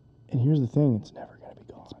 And here's the thing: it's never gonna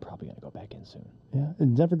be gone. It's probably gonna go back in soon. Yeah,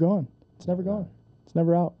 it's never gone. It's never gone. It's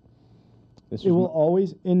never out. This It will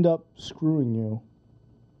always end up screwing you.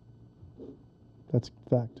 That's a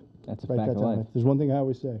fact. That's a Write fact that of down. life. There's one thing I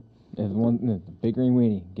always say. If one big green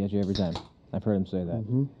weenie gets you every time. I've heard him say that.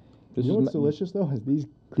 Mm-hmm. This You know is what's delicious though? Is these.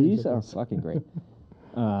 These are creamsicles. fucking great.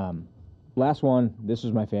 Last one. This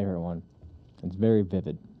is my favorite one. It's very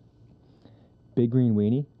vivid. Big green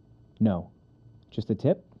weenie? No. Just a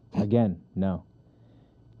tip? Again, no.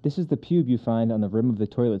 This is the pube you find on the rim of the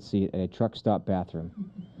toilet seat at a truck stop bathroom.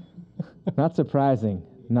 Not surprising.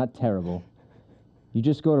 Not terrible. You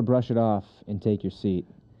just go to brush it off and take your seat.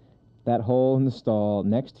 That hole in the stall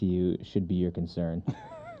next to you should be your concern.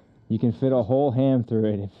 You can fit a whole ham through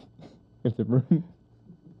it if the room...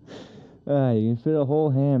 you can fit a whole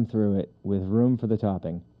ham through it with room for the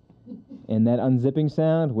topping. And that unzipping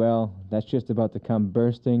sound, well, that's just about to come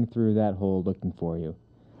bursting through that hole looking for you.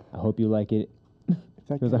 I hope you like it,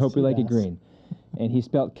 because I hope you like it green. And he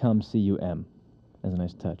spelt cum, C-U-M, as a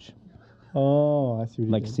nice touch. Oh, I see what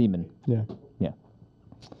you Like did. semen. Yeah. Yeah.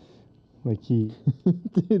 Like he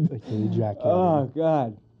ejaculated. Oh,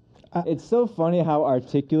 God. It's so funny how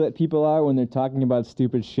articulate people are when they're talking about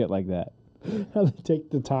stupid shit like that. How they take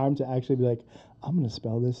the time to actually be like, I'm going to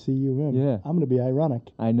spell this C-U-M. Yeah. I'm going to be ironic.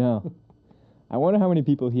 I know. I wonder how many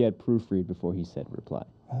people he had proofread before he said reply.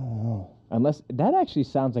 I don't know. Unless, that actually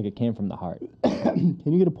sounds like it came from the heart. Can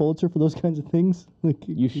you get a Pulitzer for those kinds of things? Like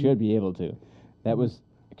You should be able to. That was,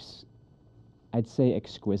 I'd say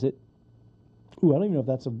exquisite. Ooh, I don't even know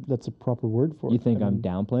if that's a proper word for it. You think I I'm mean,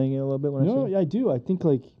 downplaying it a little bit when I No, say? yeah, I do. I think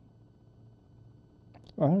like,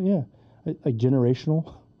 yeah, like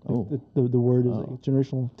generational. Oh. Like the word is Oh. like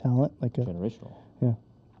generational talent. Like a Generational.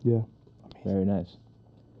 yeah, Very nice.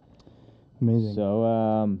 amazing.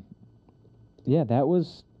 So, yeah, that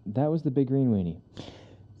was the big green weenie.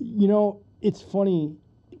 You know, it's funny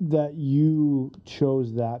that you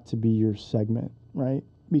chose that to be your segment, right?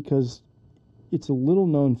 Because it's a little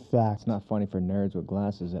known fact. It's not funny for nerds with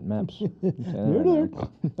glasses at MEPS. Say that Nerd right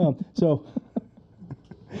now. alert. So,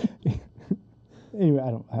 anyway, I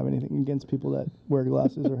don't have anything against people that wear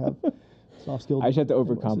glasses or have soft skills. I just have to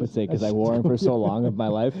overcompensate because I wore them for so long of my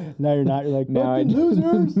life. Now you're not. You're like, Now fucking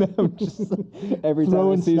losers. now I'm just every time I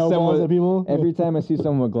Throwing see snowballs someone at people. every time I see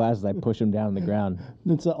someone with glasses, I push them down on the ground.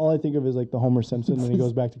 That's all I think of is like the Homer Simpson when he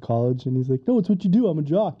goes back to college and he's like, no, it's what you do. I'm a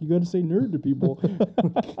jock. You got to say nerd to people.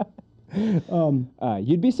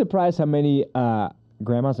 You'd be surprised how many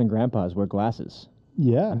grandmas and grandpas wear glasses.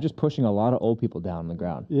 Yeah. I'm just pushing a lot of old people down on the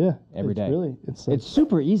ground. Yeah. every it's day. Really, it's like, It's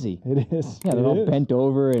super easy. it is. Yeah, they're It all is. bent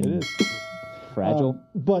over and It is. fragile.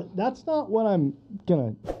 But that's not what I'm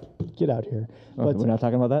gonna get out here. Oh, But we're not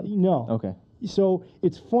talking about that? no. Okay. So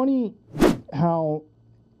it's funny how,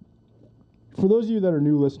 for those of you that are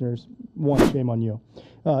new listeners, one, shame on you.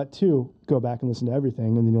 Two, go back and listen to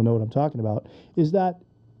everything, and then you'll know what I'm talking about. Is that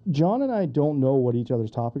John and I don't know what each other's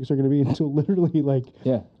topics are going to be until literally like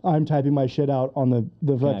Yeah. I'm typing my shit out on the Can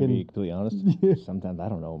I be fucking, completely honest? Yeah. Sometimes I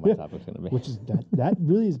don't know what my Yeah. topic's going to be. which is that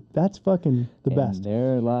really is that's fucking the And best.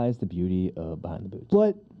 there lies the beauty of Behind the Boots.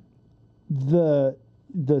 But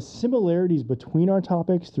the similarities between our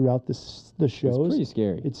topics throughout the shows, It's pretty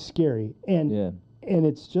scary. it's scary, and Yeah. and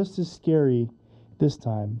it's just as scary this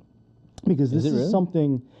time because Is this it is really?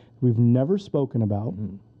 something we've never spoken about.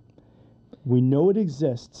 Mhm. We know it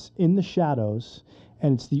exists in the shadows,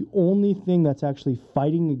 and it's the only thing that's actually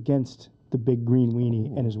fighting against the big green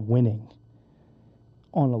weenie and is winning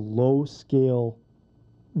on a low scale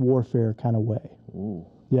warfare kind of way. Ooh.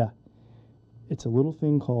 Yeah. It's a little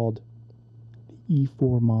thing called the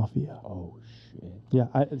E4 Mafia. Oh, shit. Yeah,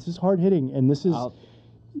 it's just hard hitting, and this is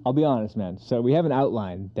I'll be honest, man. So we have an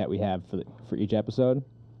outline that we have for each episode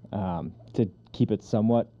to keep it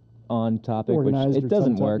somewhat on topic, organized. which it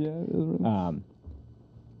doesn't work. Yeah, it doesn't.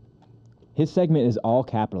 His segment is all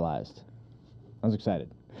capitalized. I was excited.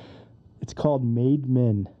 It's called Made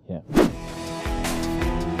Men. Yeah.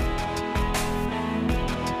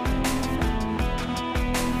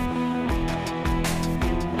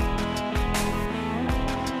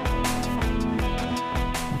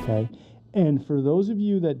 Okay. And for those of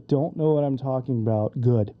you that don't know what I'm talking about,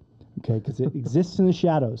 good. Okay, because it exists in the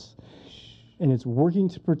shadows. And it's working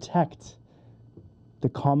to protect the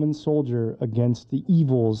common soldier against the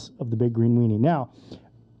evils of the big green weenie. Now,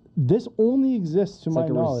 this only exists to It's my like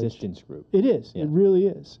a knowledge. resistance group. It is. Yeah. It really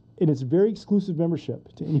is. And it's very exclusive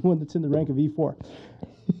membership to anyone that's in the rank of E4.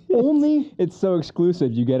 Only, It's so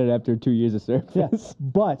exclusive. You get it after 2 years of service. yes.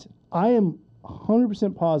 But I am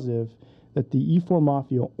 100% positive that the E4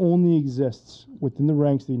 Mafia only exists within the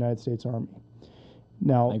ranks of the United States Army.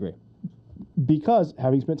 Now, I agree. because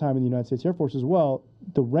having spent time in the United States Air Force as well,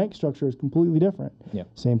 the rank structure is completely different. Yeah.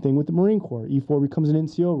 Same thing with the Marine Corps. E4 becomes an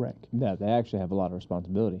NCO rank. Yeah, they actually have a lot of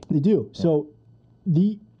responsibility. They do. So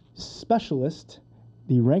the specialist,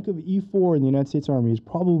 the rank of E4 in the United States Army is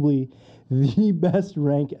probably the best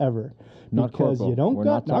rank ever. Not because corporal. you don't We're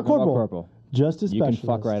got not talking about corporal. Just a You specialist. can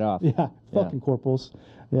fuck right off. Yeah, fucking corporals.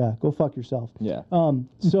 Yeah, go fuck yourself. Yeah.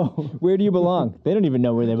 So Where do you belong? They don't even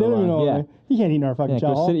know where they they don't belong. even know. yeah. Right? You can't eat in our fucking Yeah, chow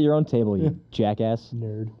go hall. sit at your own table, you jackass.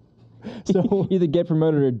 Nerd. So, Either get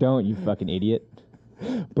promoted or don't, you fucking idiot.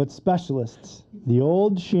 but specialists, the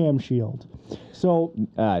old sham shield. So,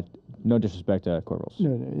 No disrespect to corporals. no,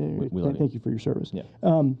 we love thank you for your service. Yeah.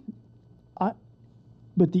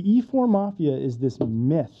 But the E4 Mafia is this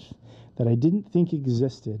myth that I didn't think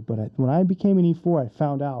existed. But when I became an E4, I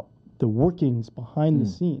found out the workings behind the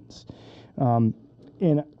scenes. And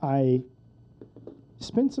I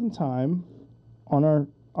spent some time on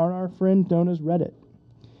our friend known as Reddit.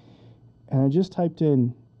 And I just typed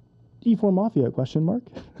in E4 Mafia ? I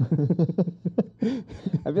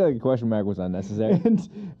feel like a question mark was unnecessary.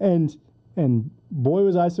 and boy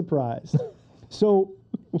was I surprised. So,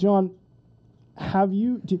 John,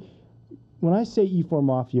 when I say E4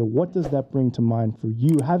 Mafia, what does that bring to mind for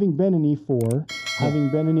you? Having been an E4, having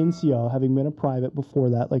been an NCO, having been a private before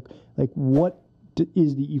that, like what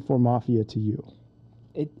is the E4 Mafia to you?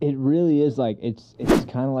 It really is like it's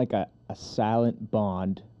kind of like a silent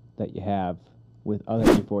bond that you have with other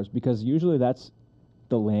E4s, because usually that's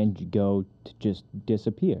the land you go to just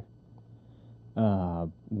disappear.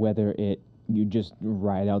 Whether you just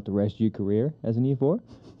ride out the rest of your career as an E4,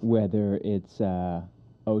 whether it's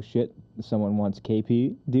oh shit, someone wants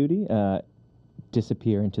KP duty,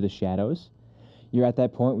 disappear into the shadows. You're at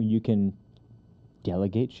that point where you can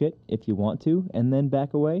delegate shit if you want to and then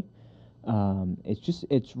back away.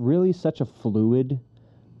 It's really such a fluid,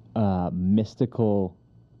 mystical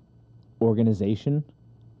organization.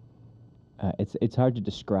 It's hard to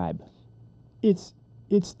describe. It's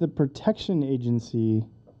the protection agency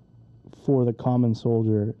for the common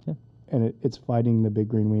soldier, and it's fighting the big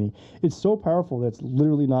green weenie. It's so powerful that it's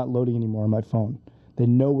literally not loading anymore on my phone. They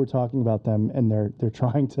know we're talking about them, and they're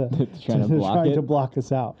trying to to block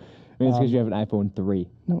us out. Maybe it's because you have an iPhone 3.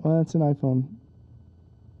 No, well, that's an iPhone.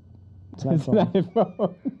 It's an It's an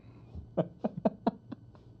iPhone. iPhone.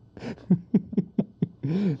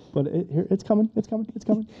 But it's coming. It's coming. It's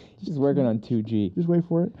coming. Just working on 2G. Just wait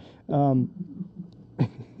for it.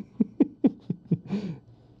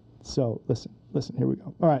 So listen. Here we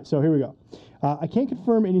go. All right. So here we go. I can't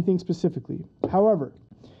confirm anything specifically. However,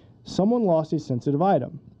 someone lost a sensitive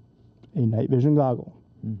item, a night vision goggle.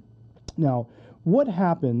 Now, what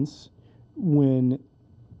happens when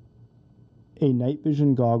a night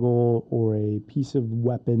vision goggle or a piece of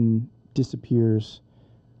weapon disappears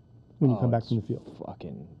when you come back from the field?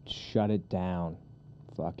 Fucking shut it down.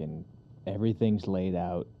 Fucking everything's laid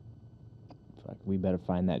out. Fuck, we better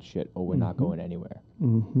find that shit or we're not going anywhere.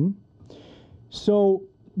 So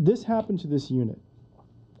this happened to this unit.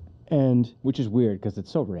 And Which is weird because it's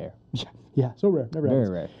so rare. yeah, so rare. Never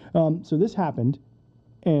Very happens. rare. So this happened,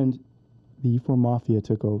 and the E4 Mafia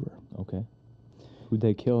took over. Okay. Who'd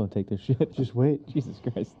they kill and take their shit? Just wait. Jesus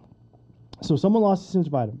Christ. So someone lost a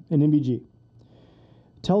sensitive item, an MBG.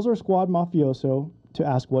 Tells our squad mafioso to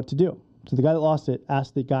ask what to do. So the guy that lost it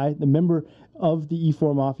asked the member of the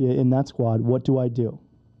E4 Mafia in that squad, what do I do?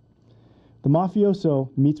 The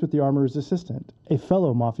mafioso meets with the armorer's assistant, a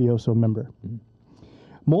fellow mafioso member.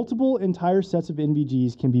 Multiple entire sets of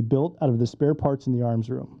NVGs can be built out of the spare parts in the arms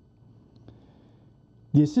room.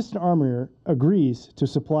 The assistant armorer agrees to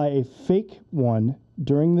supply a fake one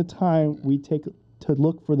during the time we take to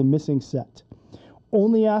look for the missing set.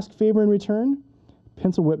 Only ask favor in return.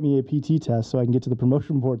 Pencil whip me a PT test so I can get to the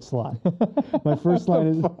promotion board slot. My first line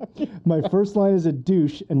is a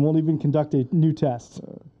douche and won't even conduct a new test.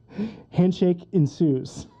 Handshake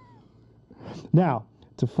ensues. Now,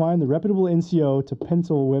 to find the reputable NCO to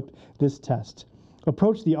pencil whip this test,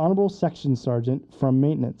 approach the Honorable Section Sergeant from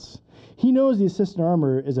maintenance. He knows the assistant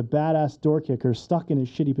armorer is a badass door kicker stuck in his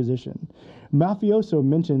shitty position. Mafioso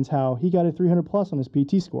mentions how he got a 300 plus on his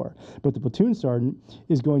PT score, but his platoon sergeant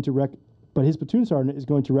is going to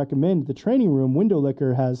recommend the training room window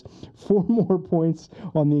licker has 4 more points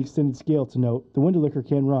on the extended scale. To note, the window licker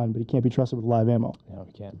can run, but he can't be trusted with live ammo. No,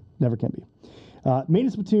 he can't. Never can be.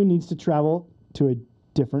 Maintenance platoon needs to travel to a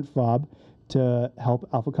different FOB to help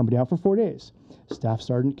Alpha Company out for 4 days. Staff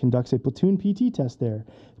sergeant conducts a platoon PT test there.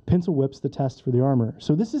 Pencil whips the test for the armor.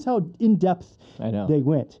 So this is how in-depth they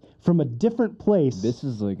went. From a different place. This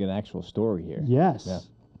is like an actual story here. Yes. Yeah.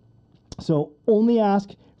 So only ask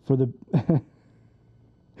for the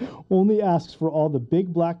only asks for all the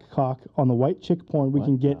big black cock on the white chick porn we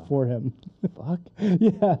can get for him. Fuck.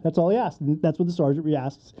 Yeah, that's all he asks. That's what the sergeant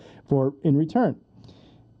asks for in return.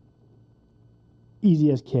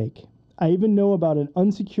 Easy as cake. I even know about an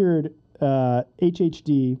unsecured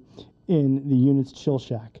HHD in the unit's chill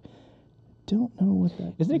shack. Don't know what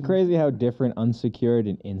that Isn't it crazy how different unsecured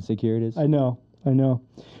and insecured is? I know.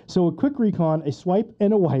 So a quick recon, a swipe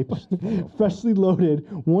and a wipe, freshly loaded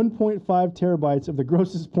 1.5 terabytes of the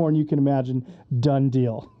grossest porn you can imagine. Done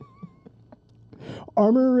deal.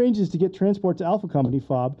 Armor arranges to get transport to Alpha Company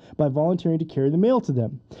FOB by volunteering to carry the mail to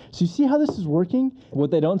them. So you see how this is working?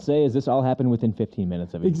 What they don't say is this all happened within 15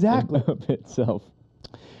 minutes of it. Exactly. Of itself.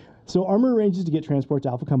 So Armor arranges to get transport to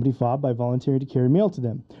Alpha Company FOB by volunteering to carry mail to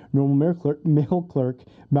them. Normal mail clerk,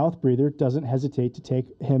 mouth breather, doesn't hesitate to take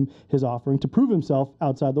him his offering to prove himself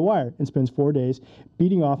outside the wire and spends 4 days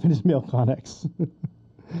beating off in his mail connex.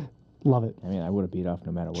 Love it. I mean, I would have beat off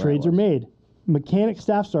no matter where. Trades are made. Mechanic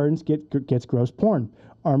staff sergeants gets gross porn.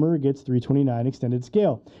 Armorer gets 329 extended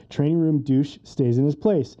scale. Training room douche stays in his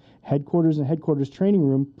place. Headquarters training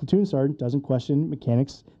room platoon sergeant doesn't question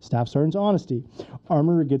mechanics staff sergeant's honesty.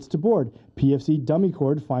 Armorer gets to board. PFC dummy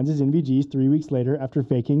cord finds his NVGs 3 weeks later after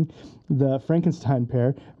faking the Frankenstein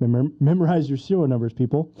pair. Memorize your serial numbers,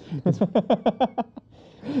 people.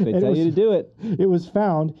 They tell you to do it. It was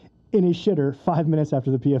found in a shitter 5 minutes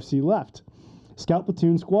after the PFC left. Scout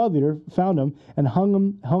platoon squad leader found him and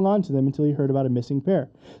hung on to them until he heard about a missing pair.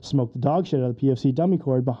 Smoked the dog shit out of the PFC dummy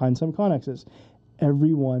cord behind some connexes.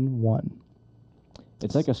 Everyone won.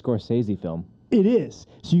 It's like a Scorsese film. It is.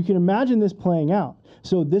 So you can imagine this playing out.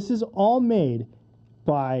 So this is all made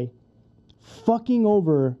by fucking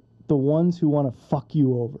over the ones who want to fuck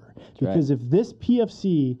you over. Because if this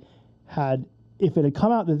PFC if it had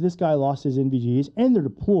come out that this guy lost his NVGs and they're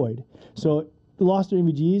deployed, so lost their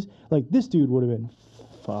NVGs, like this dude would have been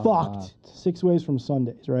fucked 6 ways from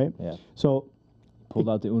Sundays, right? Yeah. So pulled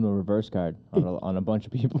out the Uno reverse card on a bunch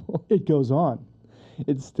of people. It goes on.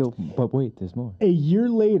 It's still, but wait, there's more. A year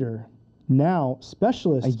later, now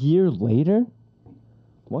specialists. A year later?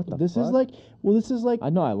 What the This fuck? this is like. I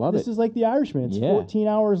know, I love This is like The Irishman. It's 14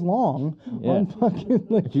 hours long. Yeah. On fucking,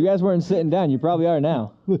 If you guys weren't sitting down, you probably are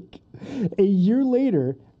now. Look, a year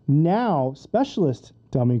later, now specialist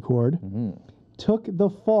dummy cord took the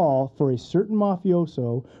fall for a certain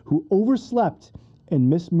mafioso who overslept and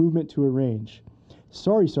missed movement to a range.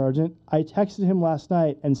 Sorry, Sergeant, I texted him last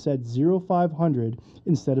night and said 0500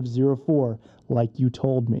 instead of 04, like you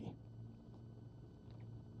told me.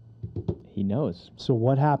 He knows. So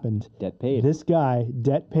what happened? Debt paid. This guy,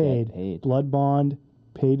 debt paid, blood bond,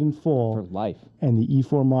 paid in full. For life. And the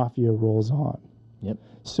E4 Mafia rolls on. Yep.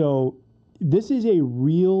 So this is a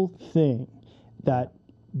real thing that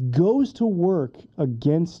goes to work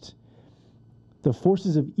against the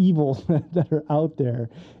forces of evil that are out there.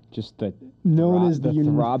 Just the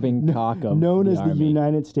throbbing cock of known the as Army. the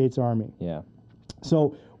United States Army. Yeah.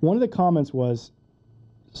 So one of the comments was,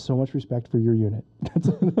 "So much respect for your unit."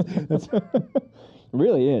 That's It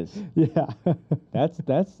really is. Yeah.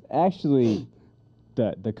 That's actually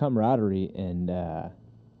the camaraderie and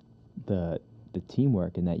the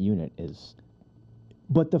teamwork in that unit is.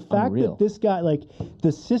 But the fact unreal. that this guy, like,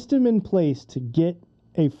 the system in place to get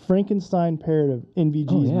a Frankenstein pair of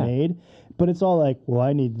NVGs made, but it's all like, well,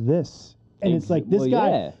 I need this. And it's like this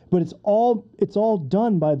guy, but it's all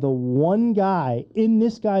done by the one guy in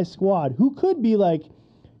this guy's squad who could be like,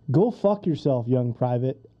 go fuck yourself, young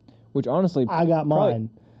private. Which honestly, I got mine.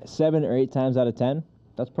 7 or 8 times out of 10,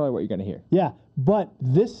 that's probably what you're going to hear. Yeah, but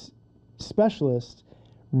this specialist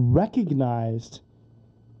recognized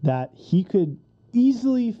that he could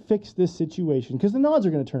easily fix this situation because the nods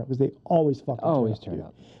are going to turn up because they always fucking Always turn turn up.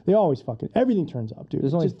 up. Dude. They always fucking everything turns up, dude.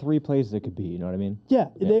 There's only Just- 3 places it could be. You know what I mean? yeah,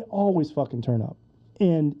 they always fucking turn up,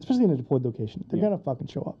 and especially in a deployed location, they're gonna fucking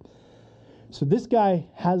show up. So this guy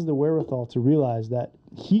has the wherewithal to realize that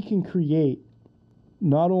he can create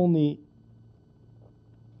not only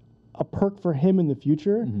a perk for him in the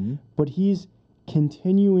future, but he's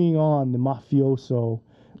continuing on the mafioso,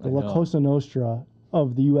 the La know. Cosa Nostra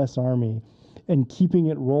of the U.S. Army, and keeping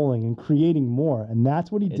it rolling and creating more. And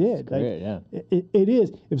that's what he did. Great, yeah. It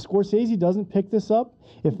is. If Scorsese doesn't pick this up,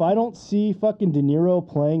 if I don't see fucking De Niro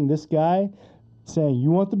playing this guy, saying, "You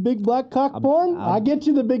want the big black cock porn? I get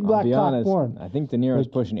you the big black I'll be cock honest, porn." I think De Niro's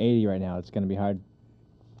pushing 80 right now. It's going to be hard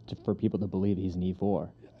for people to believe he's an E4.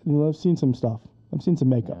 Well, I've seen some stuff. I've seen some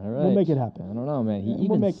makeup. All right. We'll make it I happen. don't know, man. He We'll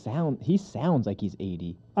even make- he sounds like he's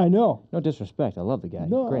 80. I know. No disrespect. I love the guy.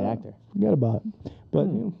 No, Great actor. Forget about it. But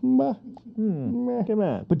you know, meh. Come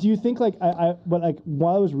on. But do you think but like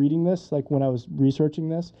while I was reading this, like when I was researching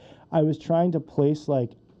this, I was trying to place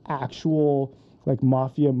like actual like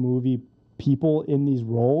mafia movie people in these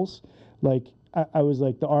roles. Like I was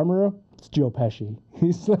like the armorer, it's Joe Pesci.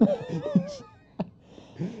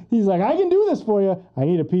 He's like, I can do this for you. I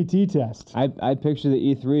need a PT test. I picture the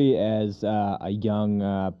E3 as a young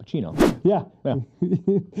Pacino. Yeah. Yeah.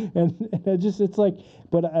 and it's like,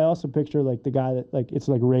 but I also picture like the guy that like, it's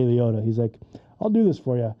like Ray Liotta. He's like, I'll do this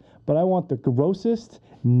for you, but I want the grossest,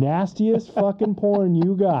 nastiest fucking porn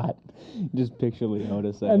you got. Just picture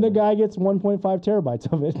Leota saying. And the guy gets 1.5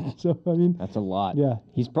 terabytes of it. So, I mean, That's a lot. Yeah.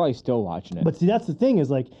 He's probably still watching it. but see, that's the thing is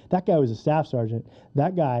like, that guy was a staff sergeant.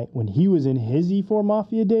 That guy, when he was in his E4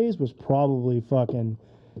 Mafia days, was probably fucking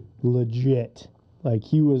legit. Like,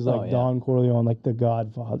 he was like yeah. Don Corleone, like the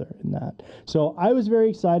godfather in that. So I was very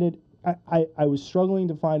excited. I was struggling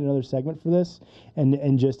to find another segment for this,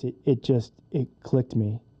 and just it clicked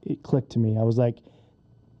me. It clicked to me. I was like,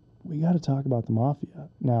 we got to talk about the mafia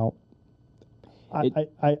now. I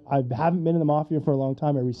haven't been in the mafia for a long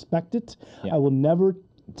time. I respect it. Yeah. I will never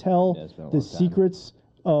tell Yeah, it's been a the long time. secrets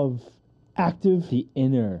of active the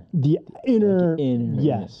inner. the inner inner-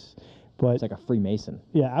 yes. But It's like a Freemason.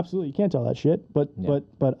 yeah, absolutely, you can't tell that shit. But Yeah.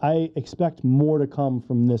 but I expect more to come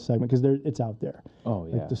from this segment because it's out there. Oh,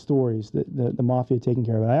 yeah. Like the stories, the mafia taking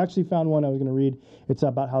care of it. I actually found one I was going to read. It's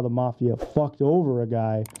about how the mafia fucked over a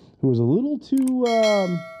guy who was a little too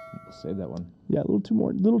Save that one. yeah, a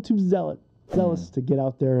little too zealous to get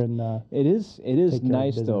out there and It is Take care of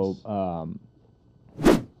nice though.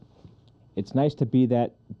 It's nice to be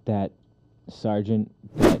that sergeant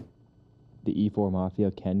that the E4 Mafia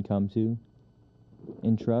can come to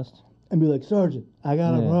and trust. be like, Sergeant, I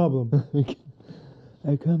got a Yeah. problem.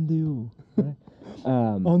 I come to you. Right?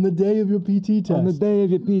 On the day of your PT test. On the day of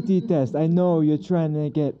your PT test, I know you're trying to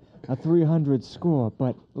get a 300 score,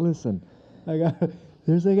 but listen,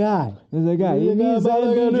 There's a guy. there's a guy. He needs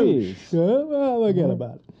NVGs. Well, forget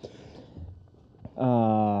about it.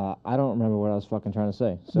 I don't remember what I was fucking trying to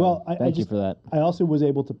say. So Well, thank you for that. I also was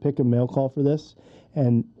able to pick a mail call for this,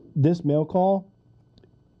 and this mail call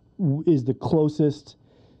is the closest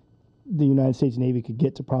the United States Navy could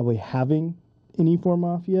get to probably having an E4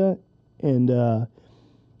 Mafia, and I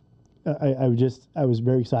was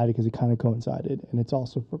very excited because it kind of coincided, and it's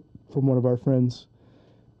also from one of our friends,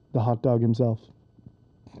 the hot dog himself.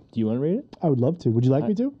 Do you want to read it? I would love to. Would you like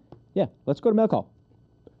me to? Yeah, let's go to mail call.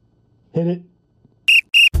 Hit it.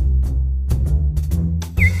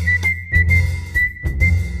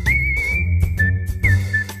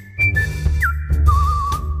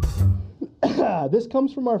 This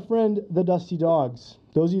comes from our friend, the Dusty Dogs.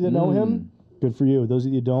 Those of you that know him, good for you. Those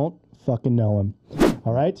of you that don't, fucking know him.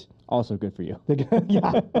 All right? Also good for you. The guy,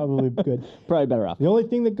 yeah, probably good. Probably better off. The only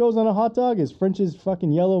thing that goes on a hot dog is French's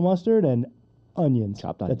fucking yellow mustard and onions.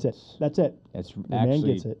 Chopped That's it. onions. That's it. It's man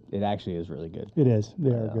actually gets it. It actually is really good. It is. They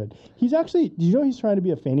are good. He's actually, did you know he's trying to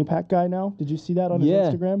be a fanny pack guy now? Did you see that on his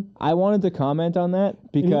Instagram? I wanted to comment on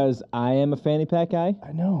that because I am a fanny pack guy.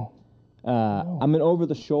 I know. I'm an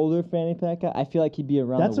over-the-shoulder fanny pack guy. I feel like he'd be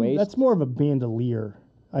around the waist. That's more of a bandolier,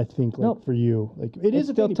 I think, like Nope. for you. Like it is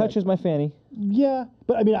a still fanny pack. touches my fanny. Yeah,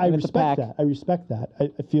 but I mean, I And it's a respect pack. that. I respect that.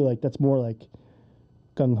 I feel like that's more like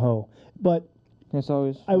gung ho. But It's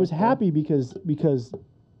always. I was happy because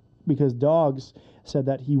Dogs said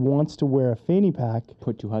that he wants to wear a fanny pack.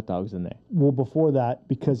 Put 2 hot dogs in there. Well, before that,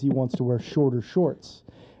 because he wants to wear shorter shorts.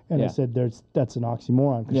 And I Yeah. said, that's an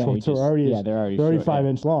oxymoron. Because Yeah, shorts you are just- already yeah, they're already short, 5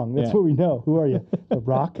 inch long. That's Yeah. what we know. Who are you? The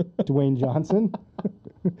Rock? Dwayne Johnson?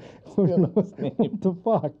 What the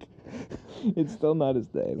fuck? It's still not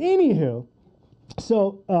his name. Anywho,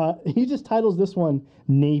 so he just titles this one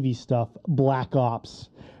Navy Stuff, Black Ops.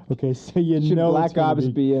 Okay, so you Should know Black it's gonna Ops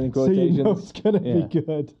be in So you know quotations? it's gonna Yeah. be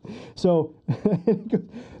good. So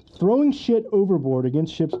throwing shit overboard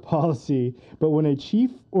against ship's policy, but when a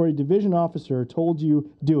chief or a division officer told you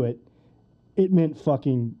do it, it meant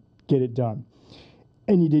fucking get it done.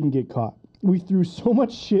 And you didn't get caught. We threw so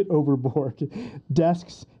much shit overboard.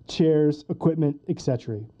 Desks, chairs, equipment,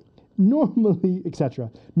 etc. Normally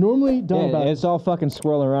done Yeah, about it's all fucking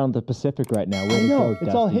swirling around the Pacific right now. Way I to know. go,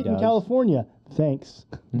 It's all Dusty hitting Dogs. California. Thanks.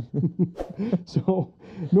 So,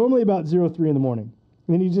 normally about 03 in the morning.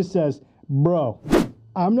 And then he just says, bro,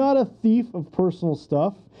 I'm not a thief of personal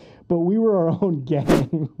stuff, but we were our own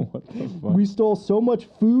gang. What the fuck? We stole so much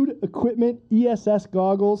food, equipment, ESS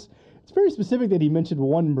goggles. It's very specific that he mentioned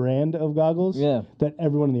one brand of goggles Yeah. that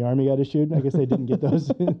everyone in the Army got issued. I guess they didn't get those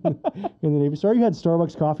in the Navy. Sorry you had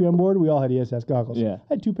Starbucks coffee on board. We all had ESS goggles. Yeah.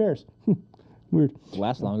 I had 2 pairs. Weird.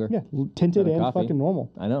 Last longer. Yeah, tinted Better and coffee. fucking normal.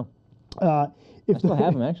 I know. If I still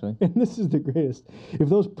have them, actually. And this is the greatest. If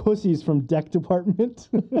those pussies from deck department,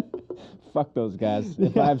 Fuck those guys.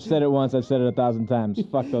 If Yeah. I've said it once, I've said it 1,000 times.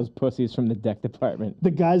 Fuck those pussies from the deck department. the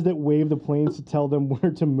guys that wave the planes to tell them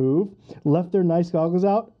where to move, left their nice goggles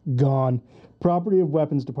out, gone. Property of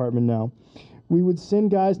weapons department now. We would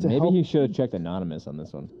send guys to Maybe help. he should have checked anonymous on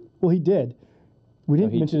this one. Well, he did. We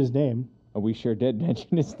didn't he mention his name. Oh, we sure did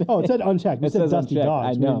mention his name. Oh, it said unchecked. We It said says Dusty unchecked. Dogs. I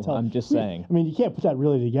We didn't know. tell- I'm just we- saying. I mean, you can't put that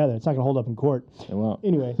really together. It's not going to hold up in court. It won't.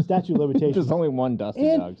 Anyway, statute of limitations. There's only one Dusty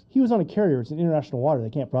And Dogs. he was on a carrier. It's in international water. They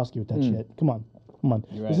can't prosecute that shit. Come on. You're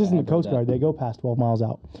This right, isn't I the Coast heard that. Guard. They go past 12 miles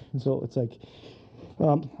out. So it's like,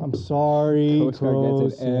 I'm sorry. Coast Guard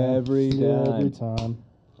gets it yeah, every Every time.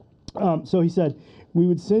 So he said, we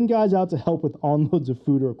would send guys out to help with unloads of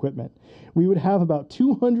food or equipment. We would have about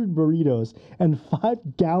 200 burritos and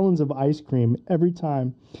 5 gallons of ice cream every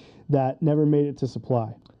time that never made it to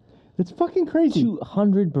supply. It's fucking crazy.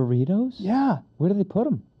 200 burritos? Yeah. Where do they put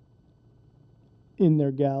them? In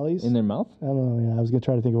their galleys. In their mouth? I don't know. Yeah, I was gonna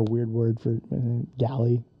try to think of a weird word for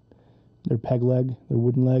galley. Their peg leg, their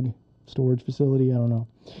wooden leg storage facility. I don't know.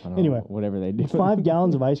 I don't Anyway. know, whatever they do. 5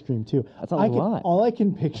 gallons of ice cream too. That's a I can- lot. All I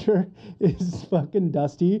can picture is fucking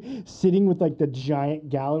Dusty sitting with like the giant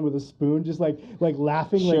gallon with a spoon, just like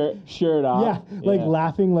laughing, Shirt off.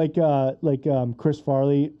 laughing like Chris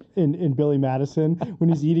Farley in Billy Madison when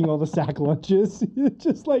he's eating all the sack lunches,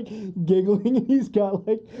 just like giggling, and he's got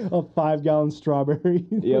like a 5-gallon strawberry,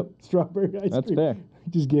 Yep. strawberry ice That's cream. fair.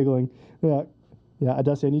 Just giggling. Yeah. Yeah,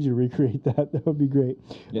 Dusty, I need you to recreate that. That would be great.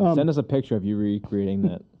 Yeah, send us a picture of you recreating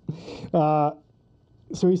that.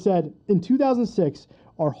 So he said, in 2006,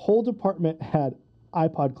 our whole department had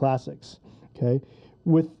iPod Classics, okay,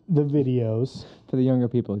 with the videos. For the younger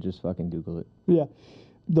people, just fucking Google it. Yeah.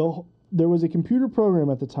 There was a computer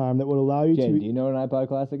program at the time that would allow you Jane, to... do you know what an iPod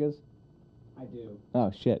Classic is? I do.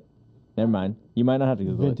 Oh, shit. Never mind. You might not have to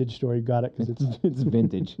Google Vintage story, got it, because it. it's... It's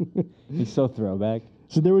vintage. He's so throwback.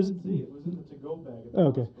 So there was... See, it was in the to-go bag. At the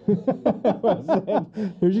Okay.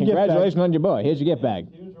 Here's your gift bag. Congratulations on your boy. Here's your gift bag.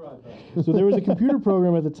 Here's your iPad. So there was a computer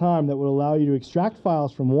program at the time that would allow you to extract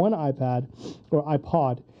files from one iPad or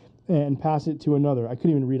iPod and pass it to another. I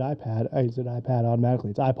couldn't even read iPad. I said iPad automatically.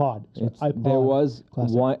 It's iPod. So iPod There was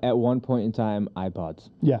Classic. at one point in time iPods.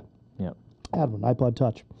 Yeah. Yeah. I had one, iPod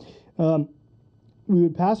Touch. We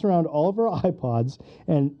would pass around all of our iPods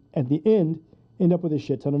and at the end up with a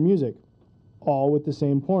shit ton of music, all with the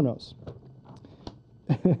same pornos.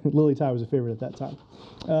 Lily Ty was a favorite at that time.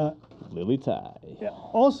 Lily Ty.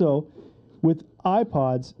 Also, with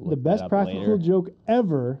iPods, the Look that best up practical later. joke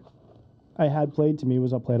ever I had played to me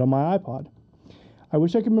was I played on my iPod. I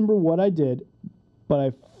wish I could remember what I did,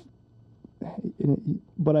 but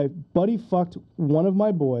I buddy fucked one of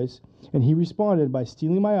my boys, and he responded by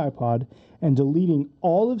stealing my iPod and deleting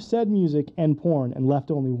all of said music and porn and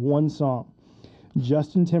left only one song.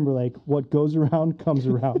 Justin Timberlake, What Goes Around Comes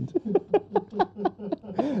Around.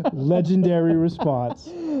 Legendary response.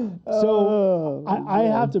 So I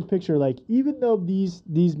have to picture, like, even though these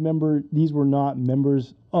were not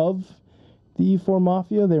members of the E4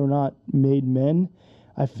 Mafia, they were not made men,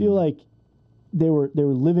 I feel like they were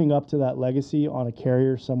living up to that legacy on a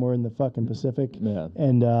carrier somewhere in the fucking Pacific. Yeah.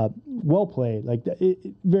 And well played, like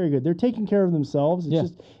very good. They're taking care of themselves. It's Yeah.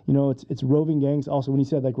 just it's roving gangs. Also, when he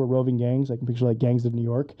said like we're roving gangs, I can picture like Gangs of New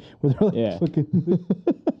York, where they're like Yeah. fucking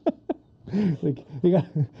like they got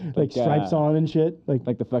like stripes on and shit.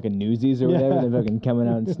 Like the fucking newsies or Yeah. whatever. They're fucking coming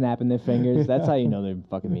out and snapping their fingers. That's how you know they're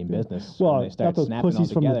fucking mean business. when well, they start not those snapping pussies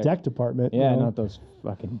all from the together. deck department. Yeah, you know? not those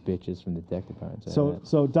fucking bitches from the deck department.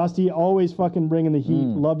 So Dusty, always fucking bringing the heat.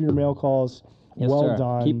 Love your mail calls. Yes, well sir.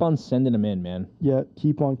 done. Keep on sending them in, man. Yeah,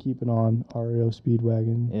 keep on keeping on. REO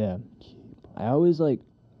Speedwagon. Yeah. I always like.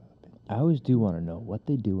 I always do want to know what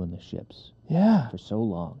they do on the ships Yeah. for so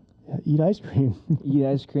long. Yeah, eat ice cream. Eat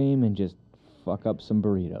ice cream and just fuck up some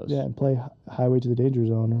burritos. Yeah, and play Highway to the Danger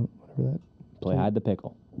Zone or whatever that. Play hide the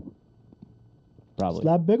pickle. Probably.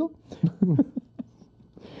 Slab pickle?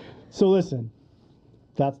 So listen,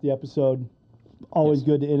 that's the episode. Always Yes.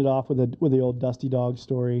 good to end it off with the old Dusty Dog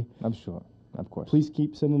story. I'm sure. Of course. Please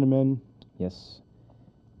keep sending them in. Yes.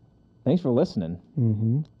 Thanks for listening.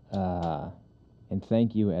 Mm-hmm. And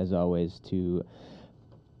thank you, as always, to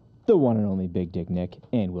the one and only Big Dick Nick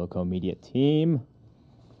and Wilco Media team,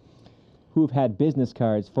 who've had business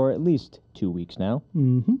cards for at least 2 weeks now.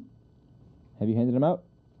 Mm-hmm. Have you handed them out?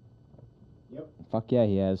 Yep. Fuck yeah,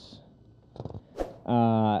 he has.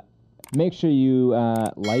 Make sure you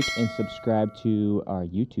like and subscribe to our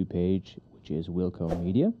YouTube page, which is Wilco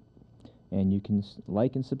Media. And you can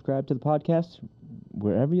like and subscribe to the podcast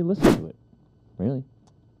wherever you listen to it, really.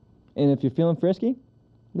 And if you're feeling frisky,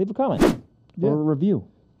 leave a comment or a review.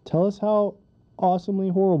 Tell us how awesomely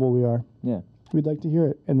horrible we are. Yeah. We'd like to hear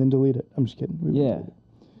it and then delete it. I'm just kidding. We would Yeah. delete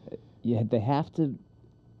it. Yeah, they have to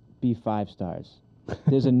be 5 stars.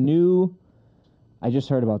 There's a new... I just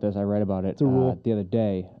heard about this. I read about it It's a rule. the other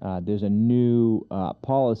day. There's a new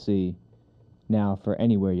policy now for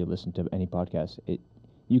anywhere you listen to any podcast.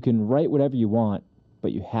 You can write whatever you want,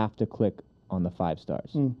 but you have to click on the 5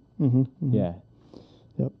 stars. Mm-hmm. Mm-hmm. Yeah.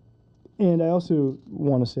 Yep. And I also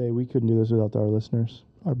want to say we couldn't do this without our listeners,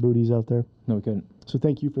 our booties out there. No, we couldn't. So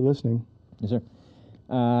thank you for listening. Yes, sir.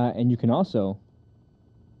 And you can also,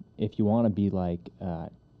 if you want to be like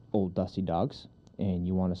old Dusty Dogs and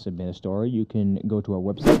you want to submit a story, you can go to our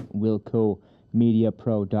website,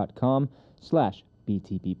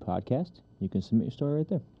 wilcomediapro.com/BTP podcast. You can submit your story right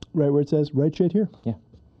there. Right where it says right shade here.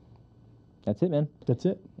 That's it, man. That's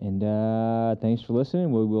it. And thanks for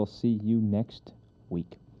listening. We will see you next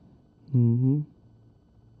week. Mm-hmm.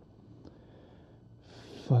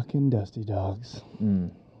 Fucking Dusty Dogs.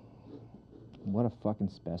 What a fucking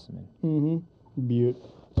specimen. Mm-hmm. Beaut.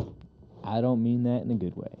 I don't mean that in a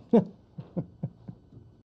good way.